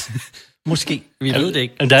ikke godt. Måske. Vi ved det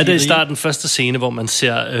ikke. Der er det i starten første scene, hvor man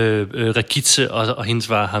ser Regitze og hendes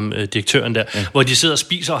var ham, direktøren der, hvor de sidder og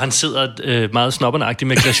spiser, og han sidder meget snobberagtigt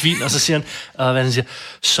med et glas vin, og så siger han,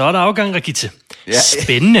 så er der afgang, Regitze.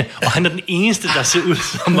 Spændende. Og han er den eneste, der ser ud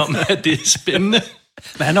som om, at det er spændende.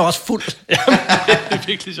 Men han er også fuld. Jamen, det er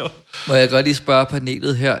virkelig sjovt. Må jeg godt lige spørge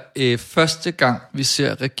panelet her. Første gang, vi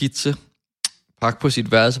ser Regitze pakke på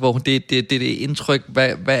sit værelse, hvor hun, det er det indtryk.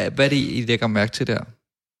 Hvad er det, I lægger mærke til der?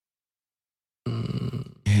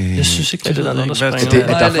 Jeg synes ikke, det er noget, der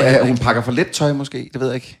springer. Hun pakker for lidt tøj, måske. Det ved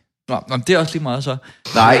jeg ikke. Nå, det er også lige meget så.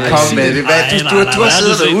 Nej, kom med det. Du har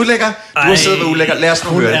siddet med ulækker. Du har siddet med ulækker. Lad os nu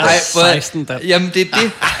høre det. Jamen, det er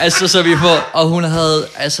det. Altså, så vi får... Og hun havde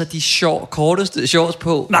altså de korteste shorts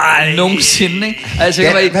på nogensinde, ikke? Altså,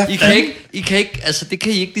 I kan ikke... Altså, det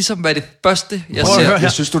kan I ikke ligesom være det første, jeg ser.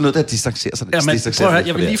 Jeg synes, du er nødt til at distancere sig.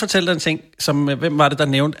 Jeg vil lige fortælle dig en ting, som... Hvem var det, der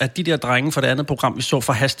nævnte, at de der drenge fra det andet program, vi så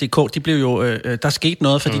fra Has.dk, de blev jo... der skete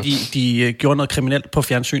noget, fordi de gjorde noget kriminelt på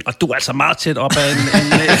fjernsyn, og du er altså meget tæt op af en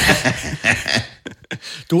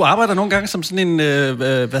du arbejder nogle gange som sådan en,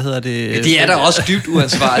 hvad hedder det? Ja, det er da også dybt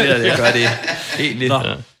uansvarligt, at jeg gør det. Egentlig. Ja.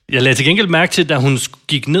 Jeg lagde til gengæld mærke til, da hun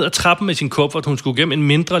gik ned ad trappen med sin kuffert, hun skulle gennem en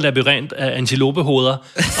mindre labyrint af antilopehoveder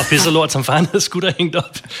og pisser lort, som faren havde skudt og hængt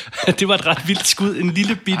op. Det var et ret vildt skud, en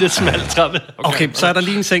lille bitte smal trappe. Okay, så er der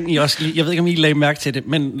lige en ting, I også, jeg ved ikke, om I lagde mærke til det,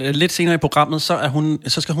 men lidt senere i programmet,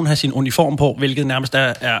 så skal hun have sin uniform på, hvilket nærmest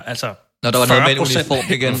er altså... Når der var noget med en uniform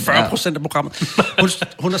igen. 40% af programmet.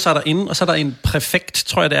 Hun er så derinde, og så er der en præfekt,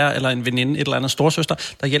 tror jeg det er, eller en veninde, et eller andet storsøster,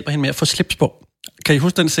 der hjælper hende med at få slips på. Kan I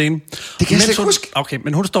huske den scene? Det kan jeg slet ikke huske. Okay,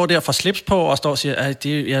 men hun står der og får slips på, og står og siger, at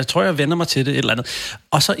jeg tror, jeg vender mig til det, et eller andet.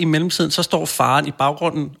 Og så i mellemtiden, så står faren i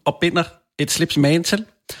baggrunden og binder et slips magen til,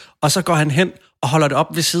 og så går han hen og holder det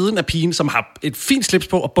op ved siden af pigen, som har et fint slips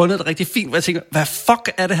på, og bundet det rigtig fint, hvor jeg tænker, hvad fuck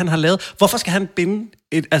er det, han har lavet? Hvorfor skal han binde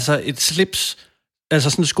et slips... Altså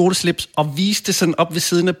sådan en skoleslips, og viste det sådan op ved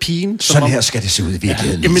siden af pigen. Sådan her skal det se ud i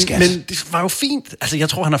virkeligheden. Ja, men det var jo fint. Altså, jeg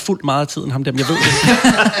tror, han har fulgt meget af tiden, ham der, men jeg ved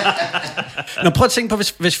det. Nå, prøv at tænke på,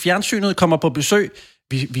 hvis fjernsynet kommer på besøg,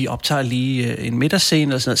 vi optager lige en middagsscene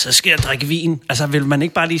eller sådan noget, så skal jeg drikke vin. Altså, vil man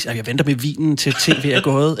ikke bare lige sige, jeg venter med vinen til tv er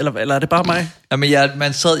gået, eller er det bare mig? Jamen,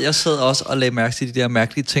 jeg sad også og lagde mærke til de der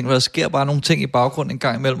mærkelige ting, hvor der sker bare nogle ting i baggrunden en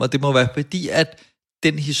gang imellem, og det må være fordi, at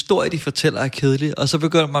den historie, de fortæller, er kedelig, og så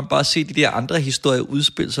begynder man bare at se de der andre historier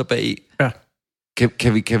udspille sig bag. Ja.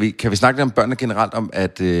 Kan vi snakke lidt om børnene generelt, om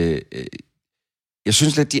at jeg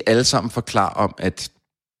synes lidt, de alle sammen forklarer om, at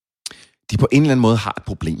de på en eller anden måde har et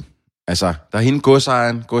problem. Altså, der er hende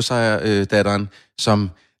godsejerdatteren, som...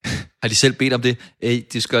 Har de selv bedt om det?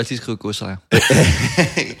 De skal altid skrive godsejer.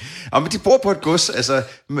 Men de bor på et gods, altså,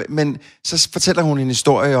 men så fortæller hun en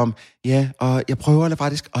historie om, ja, og jeg prøver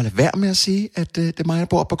faktisk at lade være med at sige, at det er mig, der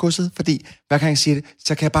bor på godset, fordi hver gang jeg siger det,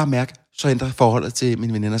 så kan jeg bare mærke, så ændrer forholdet til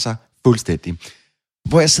mine veninder sig fuldstændig.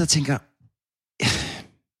 Hvor jeg sidder og tænker,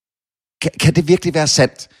 kan det virkelig være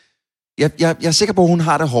sandt? Jeg er sikker på, at hun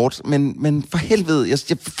har det hårdt, men for helvede,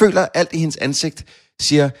 jeg føler alt i hendes ansigt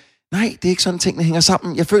siger, nej, det er ikke sådan, tingene hænger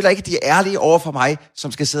sammen. Jeg føler ikke, at de er ærlige over for mig,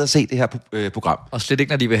 som skal sidde og se det her program. Og slet ikke,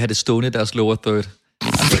 når de vil have det stående i deres lower third.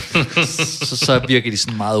 så virker de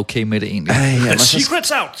sådan meget okay med det egentlig.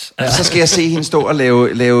 Secrets out! Ja. Så skal jeg se hende stå og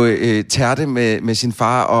lave tærte med sin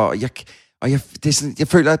far, og jeg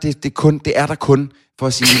føler, at det er der kun for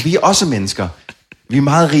at sige, vi er også mennesker. Vi er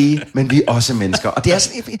meget rige, men vi er også mennesker. Og det er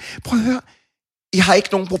sådan, prøv at høre, I har ikke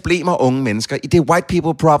nogen problemer, unge mennesker. Det er white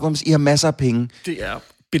people problems, I har masser af penge. Det er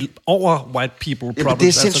over white people problems. Jamen, det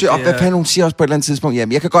er sindssygt op. Hvad fanden hun siger også på et eller andet tidspunkt?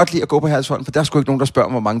 Jamen, jeg kan godt lide at gå på Herresholm, for der er sgu ikke nogen, der spørger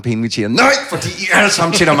mig, hvor mange penge vi tjener. Nej, fordi I alle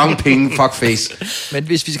sammen tjener mange penge. Fuckface. Men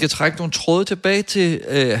hvis vi skal trække nogle tråde tilbage til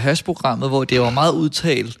Has-programmet, hvor det var meget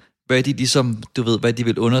udtalt, hvad de ligesom, du ved, hvad de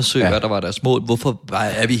vil undersøge, hvad der var deres mål, hvorfor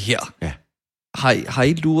er vi her? Ja. Har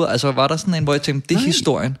I luret? Altså, var der sådan en, hvor jeg tænkte, det er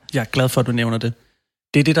historien? Jeg er glad for, at du nævner det.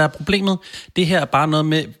 Det er det, der er problemet. Det her er bare noget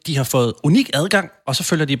med, de har fået unik adgang, og så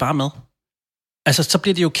følger de bare med. Altså, så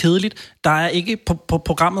bliver det jo kedeligt. Der er ikke, på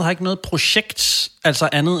programmet har ikke noget projekt, altså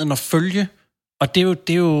andet end at følge. Og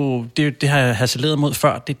det har jeg harceleret mod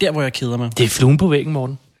før. Det er der, hvor jeg keder mig. Det er fluen på væggen,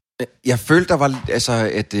 Morten. Jeg følte, der var,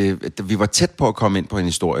 altså, at vi var tæt på at komme ind på en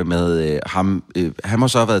historie med ham. Han må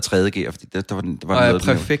så have været 3.G'er, fordi der var noget...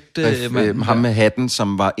 Perfekt. Ham med hatten,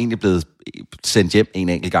 som var egentlig blevet sendt hjem en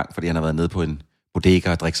enkelt gang, fordi han har været nede på en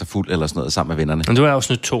bodega og drikke sig fuld eller sådan noget sammen med vennerne. Men det var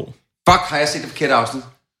afsnit 2. Fuck, har jeg set det forkerte afsnit?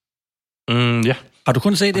 Ja. Har du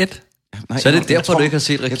kun set et? Nej, så er det derfor, du ikke har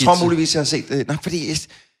set Regitze? Jeg tror muligvis, jeg har set det. Nej, fordi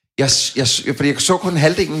jeg så kun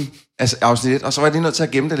halvdelen af afsnit 1, og så var jeg lige nødt til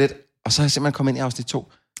at gemme det lidt, og så har jeg simpelthen kommet ind i afsnit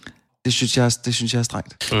 2. Det synes jeg er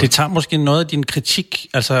strengt. Det tager måske noget af din kritik,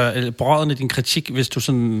 altså brødrene din kritik, hvis du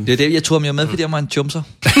sådan... Det er det, jeg tog ham med, fordi jeg var en jumser.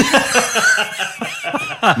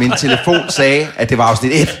 Min telefon sagde, at det var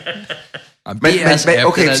afsnit 1. Men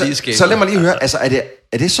okay, så lad mig lige høre, altså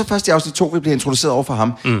er det så først i afsnit 2, vi bliver introduceret over for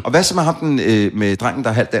ham? Og hvad så med ham med drengen, der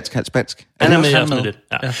er halvt dansk, halvt spansk? Han er med i afsnit 1.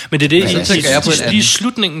 Ja. Men det er det, i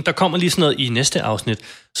slutningen, der kommer lige sådan noget i næste afsnit,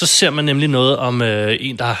 så ser man nemlig noget om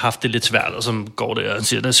en, der har haft det lidt svært, og som går der og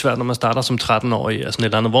siger, det er svært, når man starter som 13-årig, og sådan et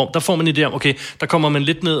eller andet. Hvor der får man en idé om, okay, der kommer man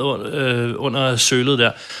lidt ned under sølet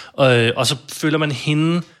der, og så følger man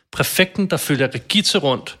hende, præfekten, der følger Regitze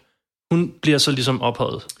rundt. hun bliver så ligesom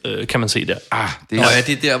ophøjet, kan man se der. Det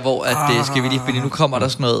er der, hvor det skal vi lige finde. Nu kommer der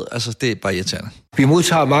sådan noget, altså det er bare irriterende. Vi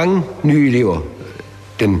modtager mange nye elever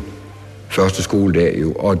den første skoledag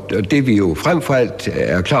jo, og det vi jo frem for alt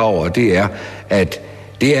er klar over, det er, at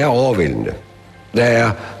det er overvældende. Der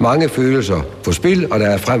er mange følelser på spil, og der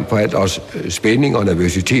er frem for alt også spænding og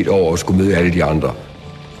nervøsitet over at skulle møde alle de andre.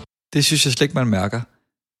 Det synes jeg slet ikke, man mærker.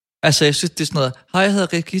 Altså, jeg synes, det er sådan noget, hej, jeg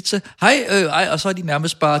hedder Regitze, hej, og så er de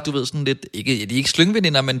nærmest bare, du ved, sådan lidt, de er ikke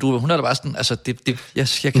slyngveninder, men hun er da bare sådan, altså, jeg kan men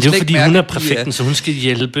slet ikke det er jo fordi, mærke, hun er præfekten, så hun skal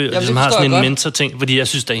hjælpe, og ligesom har sådan en godt. mentor-ting, fordi jeg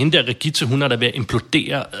synes, at hende der Regitze, hun er der ved at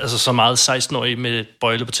implodere, altså så meget 16-årig med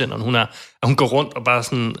bøjle på tænderne, hun går rundt og bare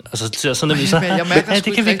sådan, altså, ser sådan, at vi så,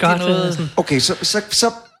 det kan vi godt. Noget. Okay,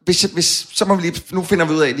 så må vi lige, nu finder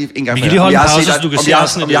vi ud af lige en gang, vi kan lige holde en pause, så du kan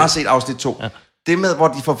se om jeg har set afsnit 2. Ja. Det med, hvor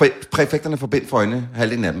de får præfekterne får bind for øjnene,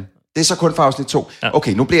 halvdelen af dem. Det er så kun for afsnit 2. Ja.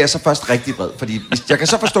 Okay, nu bliver jeg så først rigtig vred, fordi jeg kan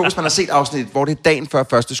så forstå, hvis man har set afsnit, hvor det er dagen før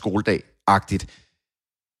første skoledag-agtigt,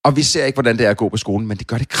 og vi ser ikke, hvordan det er at gå på skolen, men det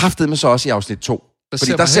gør det kraftedeme så også i afsnit 2.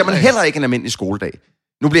 Fordi der ser man heller ikke en almindelig skoledag.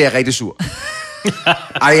 Nu bliver jeg rigtig sur.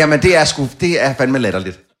 Jamen det er fandme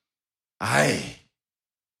latterligt.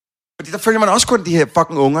 Fordi der følger man også kun de her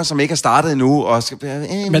fucking unger, som ikke er startet endnu, og skal...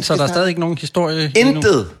 Men så er der stadig ikke nogen historie?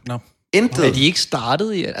 Intet! No. Intet. Er de ikke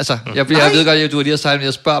startet i? Altså, jeg ved godt, at du har lige sagt, men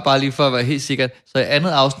jeg spørger bare lige for at være helt sikker. Så i andet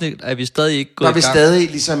afsnit er vi stadig ikke gået i gang? Der er vi stadig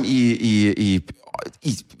ligesom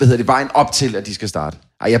i vejen op til, at de skal starte.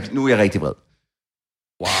 Nu er jeg rigtig vred.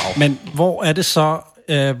 Wow. Men hvor er det så,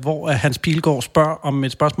 hvor Hans Pilgaard spørger om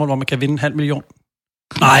et spørgsmål, hvor man kan vinde 500.000?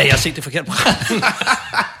 Nej, jeg har set det forkert.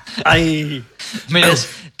 Men altså,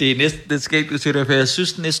 det er næsten lidt skægt, for jeg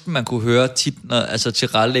synes næsten, man kunne høre tit, altså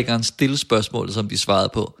tilrettelæggeren stille spørgsmål, som de svarede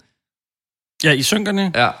på. Ja, i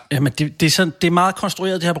synkerne? Ja. Jamen, det er meget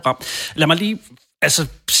konstrueret, det her program. Lad mig lige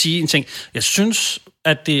sige en ting. Jeg synes,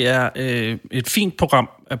 at det er et fint program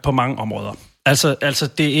på mange områder. Altså,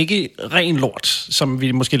 det er ikke ren lort, som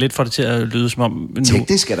vi måske lidt får det til at lyde som om nu.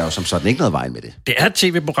 Teknisk er der jo som sådan ikke noget vejen med det. Det er et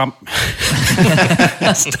tv-program.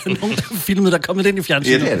 Altså, der er nogen, der filmet, der er kommet ind i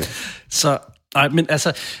fjernsynet. Ja, det er det. Så, nej, men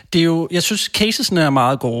altså, det er jo, jeg synes, casesne er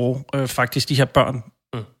meget gode, faktisk, de her børn.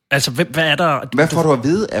 Altså, hvad er der... Hvad får du at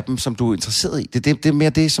vide af dem, som du er interesseret i? Det er mere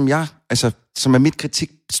det, som jeg... Altså, som er mit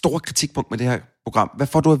store kritikpunkt med det her program. Hvad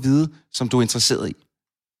får du at vide, som du er interesseret i?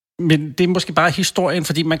 Men det er måske bare historien,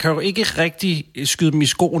 fordi man kan jo ikke rigtig skyde dem i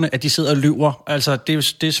skoene, at de sidder og lyver. Altså,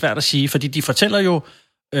 det er svært at sige, fordi de fortæller jo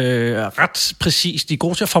ret præcist. De er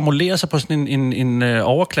gode til at formulere sig på sådan en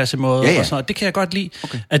overklassemåde. Ja. Og sådan, og det kan jeg godt lide,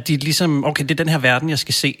 at de ligesom, okay, det er den her verden, jeg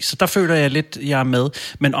skal se. Så der føler jeg lidt, jeg er med.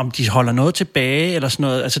 Men om de holder noget tilbage, eller sådan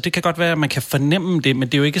noget, altså det kan godt være, at man kan fornemme det, men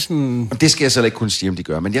det er jo ikke sådan... Og det skal jeg så ikke kunne sige, om de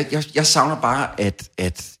gør. Men jeg savner bare, at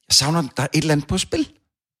jeg savner, der er et eller andet på spil.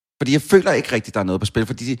 Fordi jeg føler ikke rigtigt, der er noget på spil.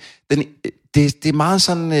 Fordi det er meget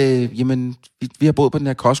sådan, jamen, vi har boet på den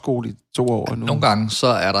her kostskole i 2 år. Og nu. Nogle gange, så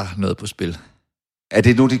er der noget på spil. Er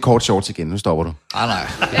det nu de kort shorts igen? Nu stopper du. Nej.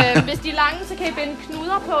 Hvis de er lange, så kan I binde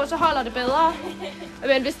knuder på, så holder det bedre.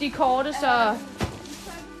 Men hvis de er korte, så...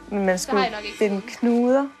 Men man skulle binde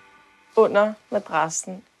knuder under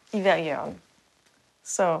madrassen i hver hjørne.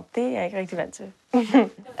 Så det er jeg ikke rigtig vant til.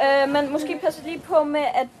 Men måske passe lige på med,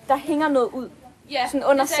 at der hænger noget ud. Ja, sådan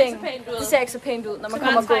under seng. Det ser ikke så pænt ud, når man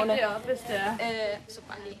kommer gående. Det op, hvis det er. Så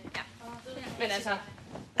bare lige. Ja. Men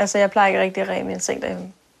altså, jeg plejer ikke rigtig at ræge min seng derhjemme.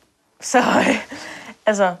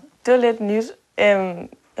 Så det var lidt nyt.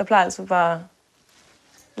 Jeg plejer altså bare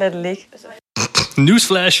lade det ligge.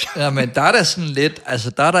 Newsflash. Ja, men der er der sådan lidt, altså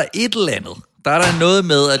der er der et eller andet. Der er der noget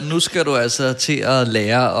med, at nu skal du altså til at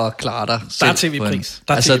lære at klare dig selv. Der er tv-pris.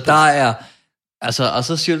 Der er... Altså, og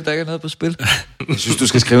så siger du, der ikke er noget på spil. Jeg synes, du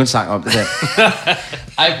skal skrive en sang om det der.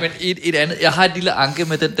 Ej, men et andet... Jeg har et lille anke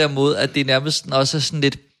med den der måde, at det nærmest også er sådan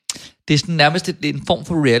lidt... Det er sådan nærmest en form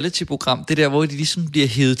for reality-program. Det der, hvor de ligesom bliver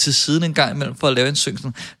hævet til siden en gang imellem for at lave en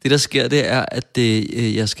syng. Det, der sker, det er, at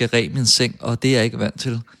jeg skal ræge min seng, og det er jeg ikke vant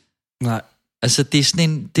til. Nej. Altså, det er sådan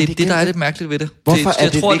en... Det der er lidt mærkeligt ved det. Hvorfor er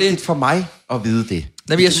det vigtigt for mig at vide det?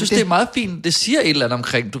 Nej, jeg synes, det er meget fint. Det siger et eller andet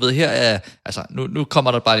omkring. Du ved, her er... Altså, nu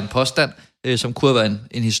kommer der bare en påstand, som kunne have været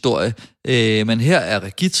en historie. Men her er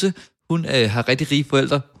Regitze. Hun har rigtig rige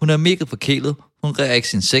forældre. Hun er mega forkælet. Hun ræger ikke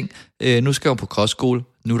sin seng. Nu skal hun på kostskole.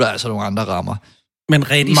 Nu er der altså nogle andre rammer.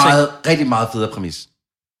 Men rigtig meget federe præmis.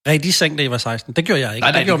 Rigtig seng, da I var 16. Det gjorde jeg ikke.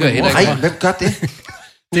 Nej, det gjorde jeg ikke. Nej, hvem gør det?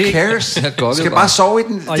 Who cares? Skal bare sove i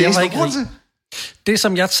den. Og jeg var ikke rigtig. Det,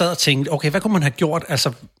 som jeg sad og tænkte, okay, hvad kunne man have gjort?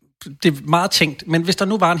 Altså, det er meget tænkt. Men hvis der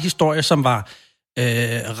nu var en historie, som var...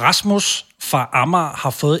 Rasmus fra Amager har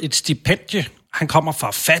fået et stipendie han kommer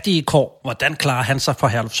fra fattige kår, hvordan klarer han sig for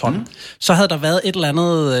Herlufsholm? Så havde der været et eller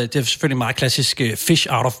andet, det er selvfølgelig meget klassisk fish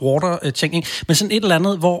out of water ting, ikke? Men sådan et eller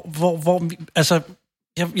andet, hvor altså,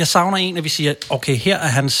 jeg savner en, at vi siger, okay, her er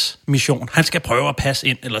hans mission. Han skal prøve at passe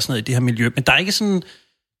ind, eller sådan noget i det her miljø. Men der er ikke sådan,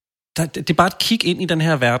 det er bare et kig ind i den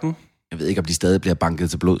her verden. Jeg ved ikke, om de stadig bliver banket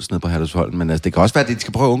til blods nede på Herlufsholm, men altså, det kan også være, at de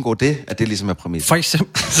skal prøve at undgå det, at det ligesom er præmissen. For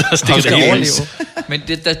eksempel. Så skal det overleve. Men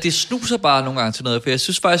det snuser bare nogle gange til noget, for jeg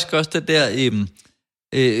synes faktisk også, det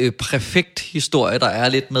der præfekt-historie, der er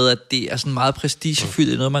lidt med, at det er sådan meget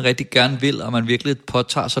prestigefyldt, noget man rigtig gerne vil, og man virkelig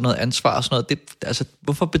påtager sig noget ansvar og sådan noget. Altså,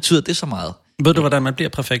 hvorfor betyder det så meget? Ved du, hvordan man bliver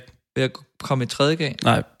præfekt? Ved at komme i 3.G?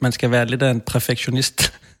 Nej, man skal være lidt af en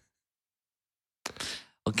perfektionist.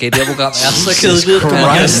 Okay, det her program er så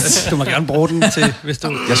kedeligt. Du må gerne bruge den til, hvis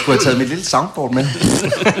du... Jeg skulle have taget mit lille soundboard med.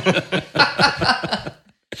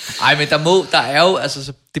 Ej, men der er jo,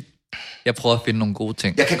 altså... Jeg prøver at finde nogle gode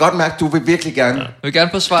ting. Jeg kan godt mærke, du vil virkelig gerne... Jeg vil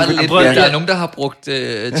gerne forsvare det lidt, der er nogen, der har brugt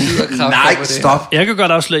tid og kraft. Nej, stop. Jeg kan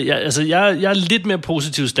godt afsløre, jeg er lidt mere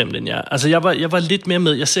positiv stemt end jeg. Altså, jeg var lidt mere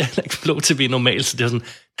med, jeg ser heller ikke Flow TV normalt, så det er sådan,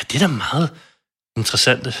 det er da meget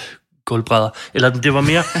interessante gulvbrædder. Eller det var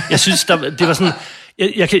mere, jeg synes, det var sådan...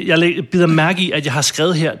 Jeg bider mærke i, at jeg har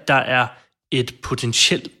skrevet her, der er et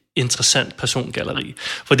potentielt interessant persongalleri.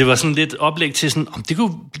 For det var sådan lidt oplæg til sådan,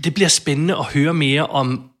 det bliver spændende at høre mere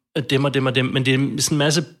om dem og dem og dem, men det er sådan en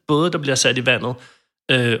masse både, der bliver sat i vandet. Og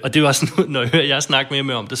det er jo også, når jeg hører jer snakke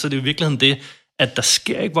mere om det, så er det jo i virkeligheden det, at der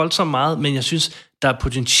sker ikke voldsomt meget, men jeg synes, der er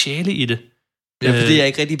potentiale i det. Ja, fordi jeg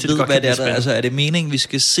ikke rigtig ved, hvad det er der. Altså, er det meningen, vi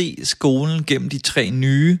skal se skolen gennem de 3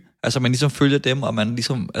 nye? Altså, man ligesom følger dem, og man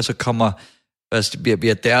ligesom kommer... Altså,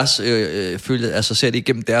 bliver deres altså ser det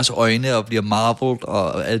igennem deres øjne og bliver marvelt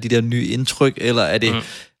og alle de der nye indtryk, eller er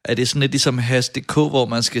det sådan lidt ligesom Has.dk, hvor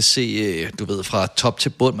man skal se, du ved, fra top til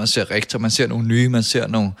bund, man ser rektor, man ser nogle nye, man ser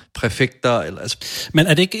nogle præfekter, eller altså. Men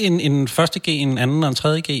er det ikke en første G, en anden og en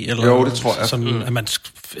tredje G? Eller jo, det tror jeg. Sådan,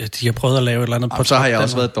 at de har prøvet at lave et eller andet på så har jeg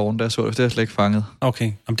også været doven, der så det har jeg slet ikke fanget.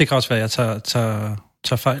 Okay, jamen, det kan også være, at jeg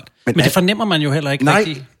tager fejl. Men det fornemmer man jo heller ikke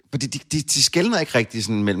rigtigt. Nej, fordi de skelner ikke rigtig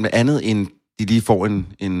sådan mellem andet end de lige får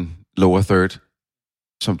en lower third,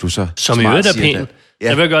 som du så som i øvrigt er pæn. Ja.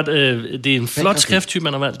 Jeg ved godt, det er en flot skrifttype,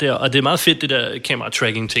 man har valgt der, og det er meget fedt, det der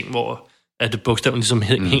camera-tracking-ting, hvor at det bogstaven ligesom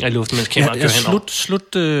hænger i luften, mens kameraet kører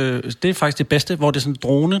henover. Det er faktisk det bedste, hvor det er sådan en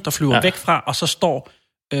drone, der flyver væk fra, og så står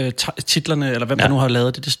titlerne, eller hvem der nu har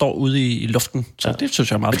lavet det, det står ude i luften. Så det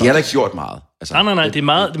synes jeg er meget flot. Men de har ikke gjort meget. Altså, nej, det er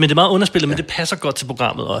meget, men det er meget underspillet, men det passer godt til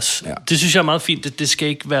programmet også. Ja. Det synes jeg er meget fint. Det skal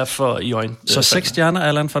ikke være for i øjne. Så 6 stjerner,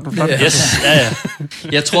 Allan, for den flotte. Yes. Ja.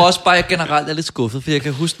 Jeg tror også bare, jeg generelt er lidt skuffet, for jeg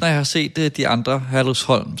kan huske, når jeg har set de andre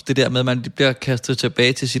Herlufsholm, det der med, at man bliver kastet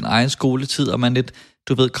tilbage til sin egen skoletid, og man lidt,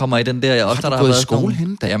 du ved, kommer i den der... Jeg også, har du gået i skole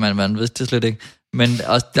henne? Jamen, man ved det slet ikke. Men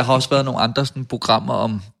også, der har også været nogle andre sådan, programmer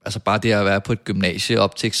om, altså bare det at være på et gymnasie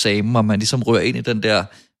op til eksamen, og man ligesom rører ind i den der,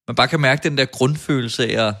 man bare kan mærke den der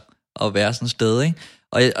grundfølelse af at være sådan et sted, ikke?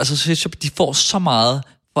 Og så synes jeg, de får så meget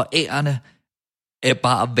forærende af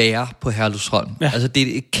bare at være på Herlufsholm. Ja. Altså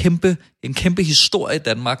det er en kæmpe historie,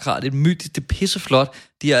 Danmark har. Det er mytisk, det er pisseflot.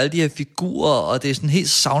 De har alle de her figurer, og det er sådan helt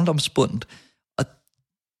savnomspundet. Og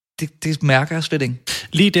det mærker jeg slet ikke.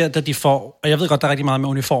 Lige der, da de får, og jeg ved godt, der er rigtig meget med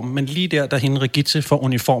uniformen, men lige der, da hende Regitze får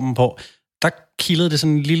uniformen på, der kildede det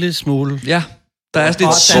sådan en lille smule. Ja, der er sådan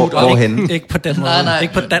lidt surt. Hvorhenne? Ikke på den måde. Nej.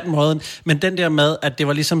 Ikke på den måde. Men den der med, at det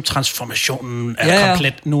var ligesom transformationen er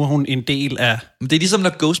komplet. Nu er hun en del af... Men det er ligesom,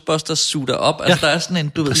 når Ghostbusters suiter op. Altså, der er sådan en,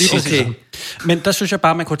 du ved, okay. Men der synes jeg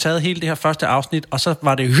bare, man kunne tage hele det her første afsnit, og så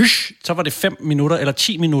var det så var det 5 minutter eller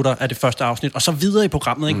 10 minutter af det første afsnit, og så videre i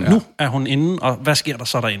programmet, ikke? Ja. Nu er hun inde, og hvad sker der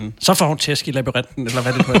så derinde? Så får hun tæsk i labyrinten, eller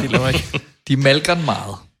hvad det er, de laver, ikke? De malker den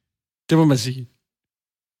meget. Det må man sige.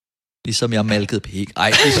 Ligesom jeg malkede pik.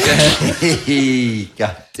 Ej, det skal have.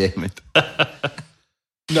 Goddammit.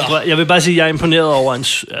 Jeg vil bare sige, at jeg er imponeret over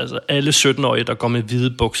alle 17-årige, der går med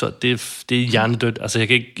hvide bukser. Det er hjernedødt. Altså, jeg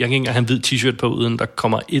kan ikke engang have en hvid t-shirt på, uden der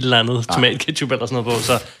kommer et eller andet tomatketchup eller sådan noget på.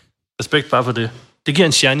 Så respekt bare for det. Det giver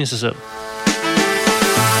en stjerne i sig selv.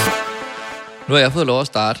 Nu har jeg fået lov at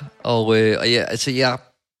starte, og jeg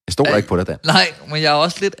stoler ikke på det, Dan. Nej, men jeg er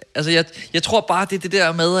også lidt... Altså, jeg tror bare, det er det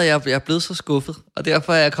der med, at jeg er blevet så skuffet. Og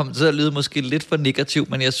derfor er jeg kommet til at lyde måske lidt for negativ.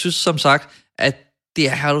 Men jeg synes som sagt, at det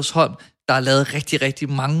er Herlufsholm, der har lavet rigtig, rigtig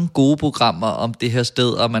mange gode programmer om det her sted.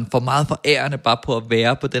 Og man får meget forærende bare på at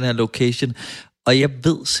være på den her location. Og jeg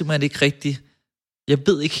ved simpelthen ikke rigtigt... Jeg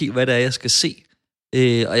ved ikke helt, hvad det er, jeg skal se.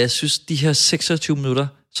 Og jeg synes, de her 26 minutter,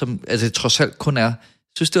 som altså trods alt kun er...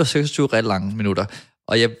 Jeg synes, det var 26 ret lange minutter.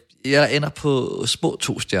 Og jeg ender på små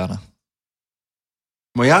 2 stjerner.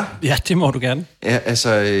 Må jeg? Ja, det må du gerne. Ja, altså,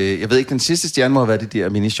 jeg ved ikke, den sidste stjerne må have været de der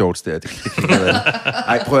mini-shorts der. Det kan ikke have været.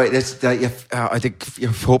 Ej, prøv at, jeg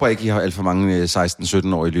håber ikke, I har alt for mange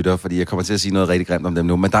 16-17-årige lyttere, fordi jeg kommer til at sige noget rigtig grimt om dem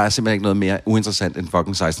nu, men der er simpelthen ikke noget mere uinteressant end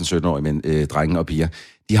fucking 16-17-årige drenge og piger.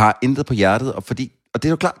 De har intet på hjertet, og det er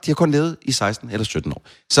jo klart, de har kun levet i 16 eller 17 år.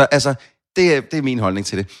 Så altså, det er min holdning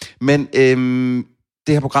til det. Men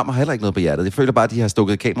det her program har heller ikke noget på hjertet. Jeg føler bare, at de har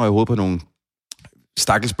stukket kamera i hovedet på nogle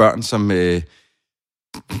stakkels børn, som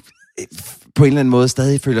på en eller anden måde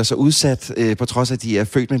stadig føler sig udsat, på trods af, at de er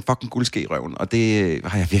født med en fucking guldske i røven. Og det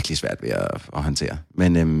har jeg virkelig svært ved at håndtere.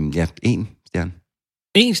 Men 1 stjerne.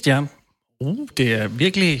 1 stjerne? Det er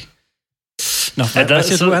virkelig... Nå, hvad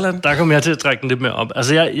siger du, Allan? Der kommer jeg til at trække den lidt mere op.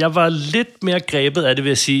 Altså, jeg var lidt mere grebet af det, vil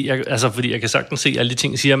jeg sige. Fordi jeg kan sagtens se alle de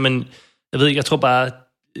ting, jeg siger, men jeg ved ikke, jeg tror bare,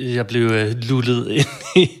 jeg blev lullet ind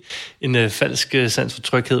i en falsk sans for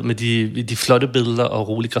tryghed med de flotte billeder og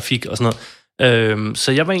rolig grafik og sådan noget.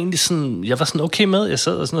 Så jeg var egentlig sådan okay med. Jeg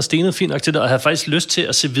sad og stenede fint nok til det, og havde faktisk lyst til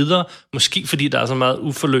at se videre, måske fordi der er så meget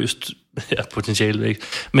uforløst potentiale væk.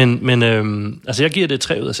 Men altså, jeg giver det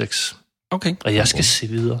 3 ud af 6. Okay. Og jeg skal se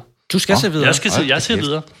videre. Du skal se videre? Jeg ser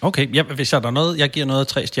videre. Okay, hvis der er noget, jeg giver noget af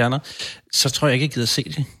 3 stjerner, så tror jeg ikke, jeg gider se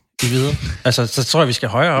det videre. Altså, så tror jeg, vi skal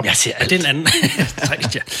højere op. Jeg ser alt. Det er en anden 3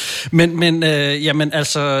 stjerner. Men jamen,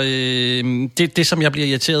 altså, det som jeg bliver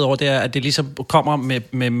irriteret over, det er, at det ligesom kommer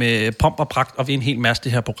med pomp og pragt, og vi er en hel masse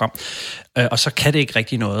det her program. Og så kan det ikke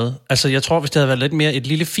rigtig noget. Altså, jeg tror, hvis det havde været lidt mere et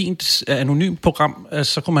lille, fint, anonymt program,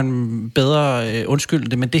 så kunne man bedre undskylde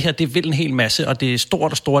det. Men det her, det vil en hel masse, og det er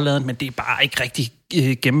stort og storladen, men det er bare ikke rigtig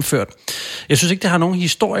gennemført. Jeg synes ikke, det har nogen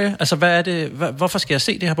historie. Altså, hvad er det? Hvorfor skal jeg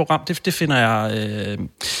se det her program? Det finder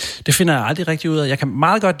jeg aldrig rigtig ud af. Jeg kan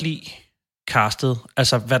meget godt lide castet,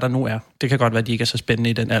 altså hvad der nu er. Det kan godt være, at de ikke er så spændende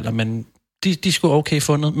i den alder, men de skulle okay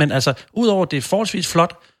fundet. Men altså, udover det er forholdsvis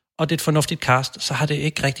flot, og det er et fornuftigt cast, så har det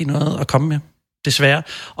ikke rigtig noget at komme med. Desværre.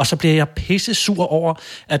 Og så bliver jeg pisse sur over,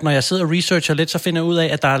 at når jeg sidder og researcher lidt, så finder jeg ud af,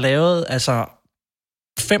 at der er lavet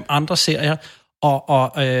 5 andre serier,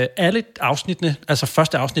 og alle afsnittene, altså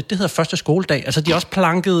første afsnit, det hedder første skoledag. Altså, de har også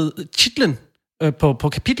planket titlen på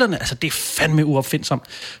kapitlerne. Altså, det er fandme uopfindsomt.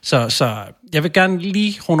 Så jeg vil gerne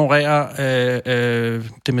lige honorere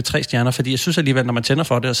det med 3 stjerner, fordi jeg synes alligevel, når man tænder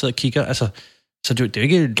for det og sidder og kigger, altså, så det er jo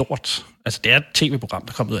ikke lort. Altså, det er et tv-program,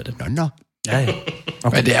 der kommer ud af det. Nå. Ja.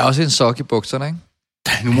 Okay. Men det er også en sok i bukserne, ikke?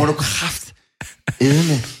 Nu må du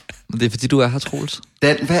edme. Det er fordi, du er her, Troels.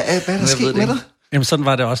 Hvad er der sket med dig? Jamen, sådan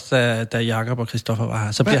var det også, da Jakob og Christoffer var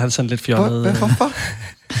her. Så bliver han sådan lidt fjollet. Hvorfor?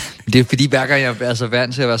 Det er fordi, hver gang jeg er så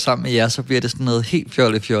vant til at være sammen med jer, så bliver det sådan noget helt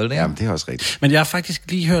fjollet. Jamen, det er også rigtigt. Men jeg har faktisk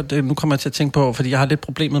lige hørt, nu kommer jeg til at tænke på, fordi jeg har lidt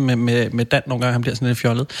problemet med Dan nogle gange, han bliver sådan lidt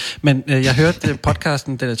fjollet. Men jeg hørte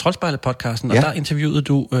podcasten, den Troldspejlet-podcasten, og der interviewede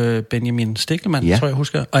du Benjamin Stikkelmann, tror jeg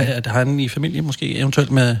husker. Og har han i familie måske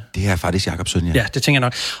eventuelt med... Det er faktisk Jakobs søn, Ja, det tænker jeg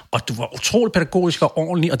nok. Og du var utroligt pædagogisk og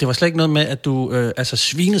ordentlig, og det var slet ikke noget med, at du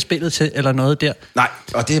svinede spillet til, eller noget der. Nej,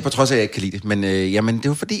 og det er på trods af, at jeg ikke kan lide det. Men jamen, det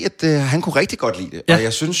var fordi, at han kunne rigtig godt lide det. Ja. Og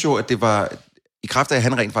jeg synes jo, at det var... I kraft af, at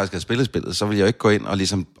han rent faktisk havde spillet spillet, så ville jeg jo ikke gå ind og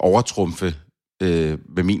ligesom overtrumfe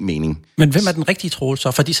med min mening. Men hvem er den rigtige Troels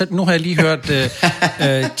så? Fordi nu har jeg lige hørt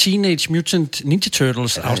Teenage Mutant Ninja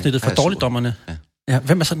Turtles afsnittet for dårligdommerne. Ja,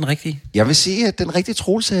 hvem er så den rigtige? Jeg vil sige, at den rigtige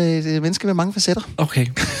Troels er et menneske med mange facetter. Okay.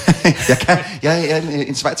 jeg er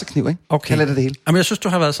en schweizerkniv, ikke? Okay. Kan det hele. Jamen, jeg synes, du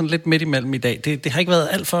har været sådan lidt midt imellem i dag. Det har ikke været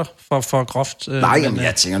alt for groft. Nej, men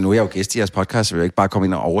jeg tænker, nu er jeg jo gæst i jeres podcast, så vil jeg ikke bare komme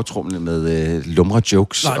ind og overtrumle med lumre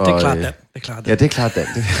jokes. Nej, det er klart, Dan. Det er klart, Dan. Ja, det er klart, Dan.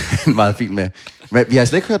 Det er meget fint med. Men vi har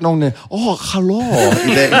slet ikke hørt nogen hallo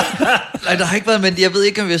i dag. Nej, der har ikke været, men jeg ved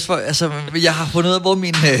ikke, om jeg har fundet ud af, hvor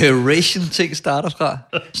min ration-ting stammer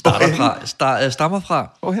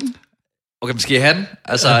fra. Hvorhen? Okay, måske han.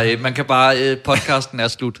 Altså, man kan bare... podcasten er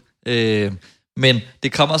slut. Men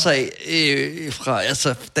det kommer så fra...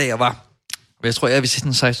 Altså, da jeg var... Jeg tror, jeg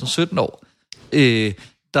er sådan 16-17 år.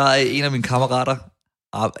 Der er en af mine kammerater...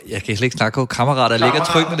 Jeg kan slet ikke snakke om kammerater. Jeg ligger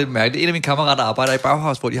trygt med lidt mærkeligt. En af mine kammerater arbejder i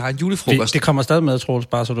Bauhaus, hvor de har en julefrokost. Det kommer stadig med, Troels,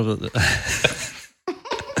 bare så du ved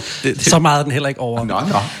det. Så meget er den heller ikke over. Nå.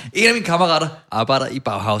 En af mine kammerater arbejder i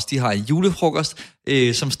Bauhaus. De har en julefrokost,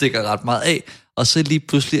 som stikker ret meget af. Og så lige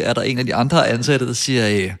pludselig er der en af de andre ansatte, der siger,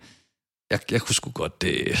 jeg kunne sgu godt...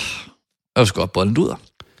 jeg skulle godt bolle ud.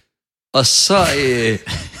 Og så...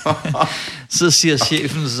 så siger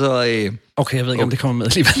chefen så... Okay, jeg ved ikke, om det kommer med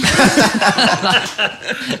alligevel.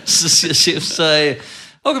 Så siger chefen så...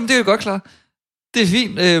 okay, men det er jo godt klar. Det er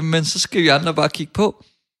fint, men så skal vi andre bare kigge på.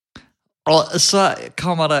 Og så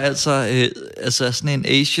kommer der altså sådan en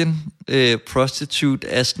Asian prostitute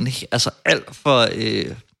af sådan, altså alt for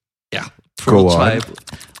prototype.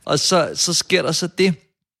 Og så sker der så det,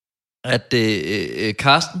 at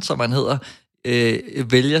Carsten, som han hedder,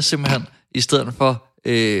 vælger simpelthen, i stedet for,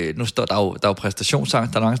 nu står der er jo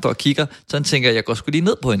præstationsangst, der er mange, der står og kigger, så han tænker, jeg går sgu lige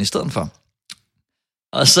ned på hende i stedet for.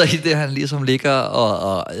 Og så i det, han ligesom ligger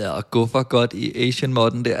og guffer godt i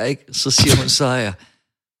Asian-modden der, ikke? Så siger hun så, det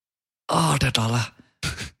er dollar.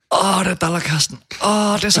 Det er dollar, Carsten.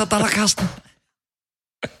 Det er så dollar, Carsten.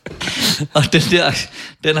 Og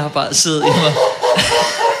den har bare siddet i mig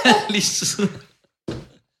lige siden.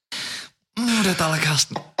 Det er dollar,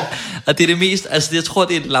 Carsten. Og det er det mest, altså jeg tror,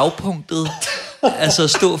 det er et lavpunktet, altså at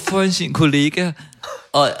stå foran sin kollega,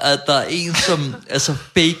 og at der er en, som altså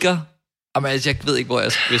faker. Jamen, altså, jeg ved ikke, hvor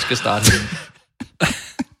jeg skal starte.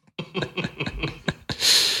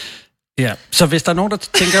 Ja, så hvis der er nogen, der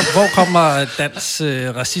tænker, hvor kommer dans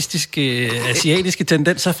racistiske, asiatiske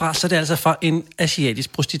tendenser fra, så er det altså fra en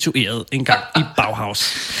asiatisk prostitueret engang i Bauhaus.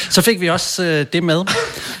 Så fik vi også det med.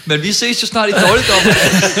 Men vi ses jo snart i Dårligdommerne.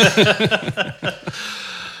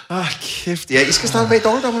 Kæft. Ja, I skal snart med i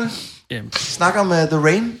Dårligdommerne. Snak om The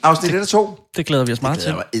Rain, afsnit 1 og 2. Det glæder vi os meget til.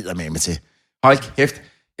 Det glæder mig eddermame til. Hold kæft.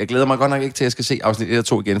 Jeg glæder mig godt nok ikke til, at jeg skal se afsnit 1 og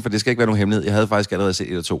 2 igen, for det skal ikke være nogen hemmelighed. Jeg havde faktisk allerede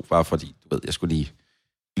set 1 og 2, bare fordi, du ved, jeg skulle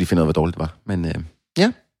lige finde ud af, hvor dårligt det var. Men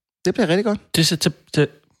ja, det bliver rigtig godt. Det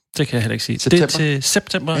kan jeg heller ikke sige. September. Det er til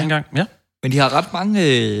september engang, ja. Men de har ret mange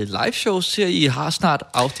live shows, siger I har snart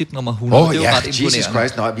afsnit nummer 100. Det er jo ret imponerende. Jesus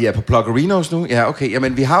Christ, vi er på Pluggerinos nu. Ja, okay.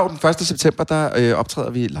 Jamen, vi har jo den 1. september, der optræder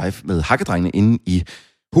vi live med Hakkedrengene inde i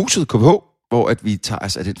huset KBH, hvor at vi tager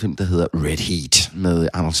os af den film, der hedder Red Heat med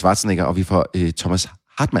Arnold Schwarzenegger, og vi får Thomas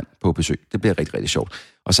Hartmann på besøg. Det bliver rigtig, rigtig sjovt.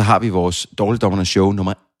 Og så har vi vores Dårligdommerne show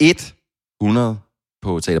nummer 100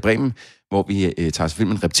 på Teater Bremen, hvor vi tager os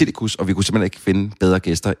filmen Reptilicus, og vi kunne simpelthen ikke finde bedre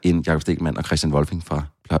gæster end Jakob Stegelmann og Christian Wolfing fra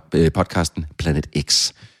podcasten Planet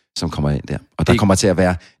X, som kommer ind der. Og der kommer til at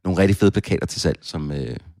være nogle rigtig fede plakater til salg, som vi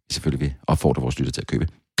selvfølgelig vil opfordre vores lytter til at købe.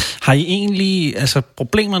 Har I egentlig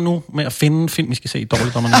problemer nu med at finde en film, I skal se i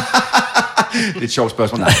Dårligdommerne? Det er et sjovt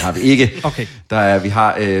spørgsmål. Nej, har vi ikke. Okay. Vi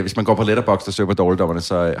har, hvis man går på Letterboxd og søger på Dårligdommerne,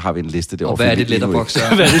 så har vi en liste derovre. Og hvad er det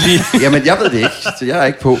Letterboxd? Hvad er det lige? Jamen, jeg ved det ikke, så jeg er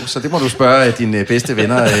ikke på. Så det må du spørge dine bedste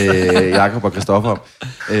venner, Jakob og Christoffer om.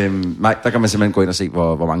 Nej, der kan man simpelthen gå ind og se,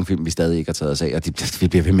 hvor mange film vi stadig ikke har taget os af, og vi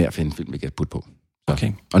bliver ved med at finde film, vi kan putte på. Så.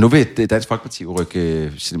 Okay. Og nu vil Dansk Folkeparti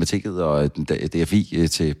rykke Cinemateket og DFI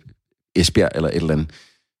til Esbjerg eller et eller andet.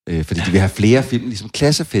 Fordi de vil have flere film, ligesom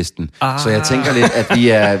Klassefesten. Så jeg tænker lidt, at vi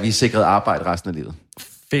er sikret arbejde resten af livet.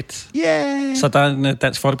 Fedt. Yeah. Så der er en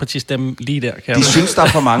Dansk Folkeparti stemme lige der. De synes, der er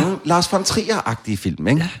for mange Lars von Trier-agtige film,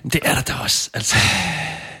 ikke? Ja, det er der da også, altså.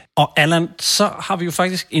 Og Allan, så har vi jo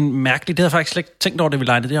faktisk en mærkelig... Det havde jeg faktisk slet ikke tænkt over, det vi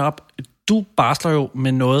legnede det op. Du barsler jo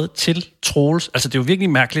med noget til Troels. Altså, det er jo virkelig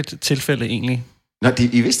et mærkeligt tilfælde, egentlig. Nå,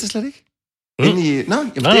 I vidste det slet ikke?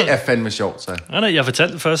 Det er fandme sjovt, så. Nej, jeg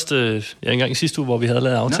fortalte først engang i sidste uge, hvor vi havde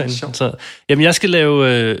lavet aftalen. Så, jeg skal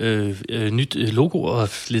lave nyt logo og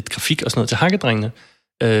lidt grafik og sådan noget til Hakkedrengene,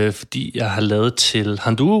 fordi jeg har lavet til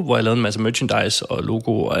Handu, hvor jeg lavede en masse merchandise og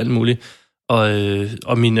logo og alt muligt.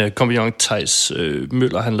 Og min kompagnon Theis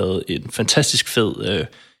Møller, han lavede en fantastisk fed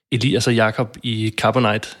Elias og Jakob i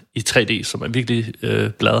Carbonite i 3D, som er virkelig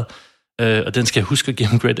blad. Og den skal jeg huske at give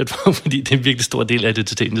ham credit for, fordi det er en virkelig stor del af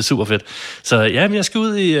identiteten. Det er super fedt. Så ja, men jeg skal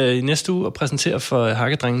ud i næste uge og præsentere for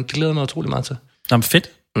Hakkedrengen. Det glæder mig utrolig meget til. Jamen fedt.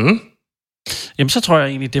 Jamen så tror jeg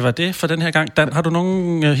egentlig, det var det for den her gang. Dan, har du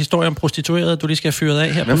nogen historier om prostituerede, du lige skal have fyret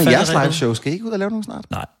af her? Hvad med jeres live show? Skal I ikke ud og lave nogen snart?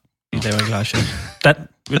 Nej, vi laver ikke live show. Dan,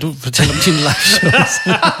 vil du fortælle om dine live shows?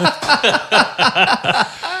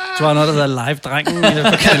 Du har noget, der hedder Live-drengen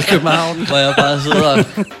på Kanal København. Hvor jeg bare sidder og,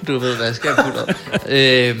 du ved, hvad skal jeg putte op?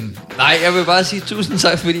 Nej, jeg vil bare sige tusind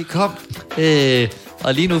tak, fordi I kom.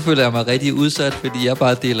 Og lige nu føler jeg mig rigtig udsat, fordi jeg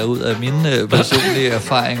bare deler ud af mine personlige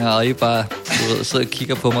erfaringer, og I bare, du ved, sidder og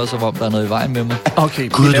kigger på mig, som om der er noget i vejen med mig. Okay,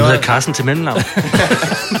 Gud, du hedder Carsten til mellemnavn.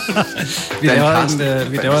 vi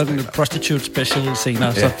laver en prostitute special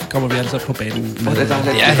senere, så kommer vi altså på banen.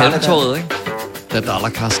 Ja, Halmtorvet, ikke? Det er Dollar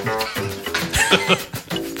Carsten.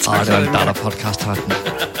 Det var en Dollar podcast, Harten.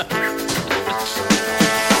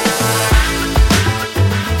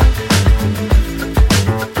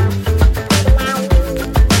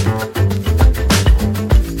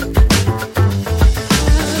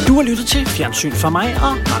 Du har lyttet til Fjernsyn for mig,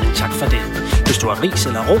 og mange tak for det. Hvis du har ris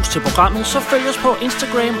eller ros til programmet, så følg os på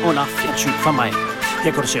Instagram under Fjernsyn for mig.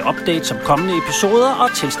 Her kan du se updates om kommende episoder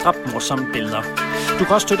og tilstrap morsomme billeder. Du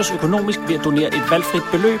kan også støtte os økonomisk ved at donere et valgfrit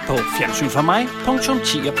beløb på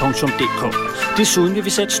fjernsynformig.tier.dk. Desuden vil vi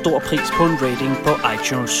sætte stor pris på en rating på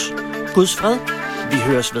iTunes. Guds fred. Vi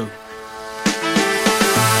høres ved.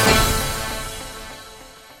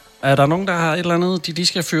 Er der nogen, der har et eller andet, de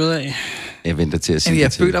skal have fyret af? Jeg venter til at sige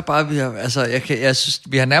jeg føler bare, vi har, jeg synes,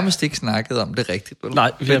 vi har nærmest ikke snakket om det rigtigt.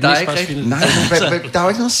 Nej, vi har der er ikke rigtigt. Nej, der er jo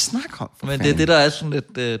ikke noget snak om. Men det er det, der er sådan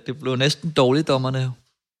lidt, det blev næsten dårligdommerne.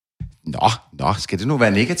 Nå, skal det nu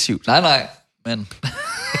være negativt? Nej, men...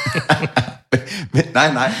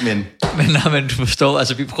 Men du forstår,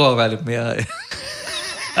 altså vi prøver at være lidt mere...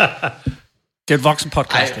 Det er et voksen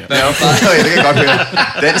podcast her. Ja, det kan jeg godt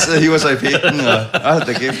høre. Den sidder og hiver sig i pikken, og hold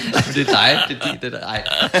da kæft. Det er dig, det er dig.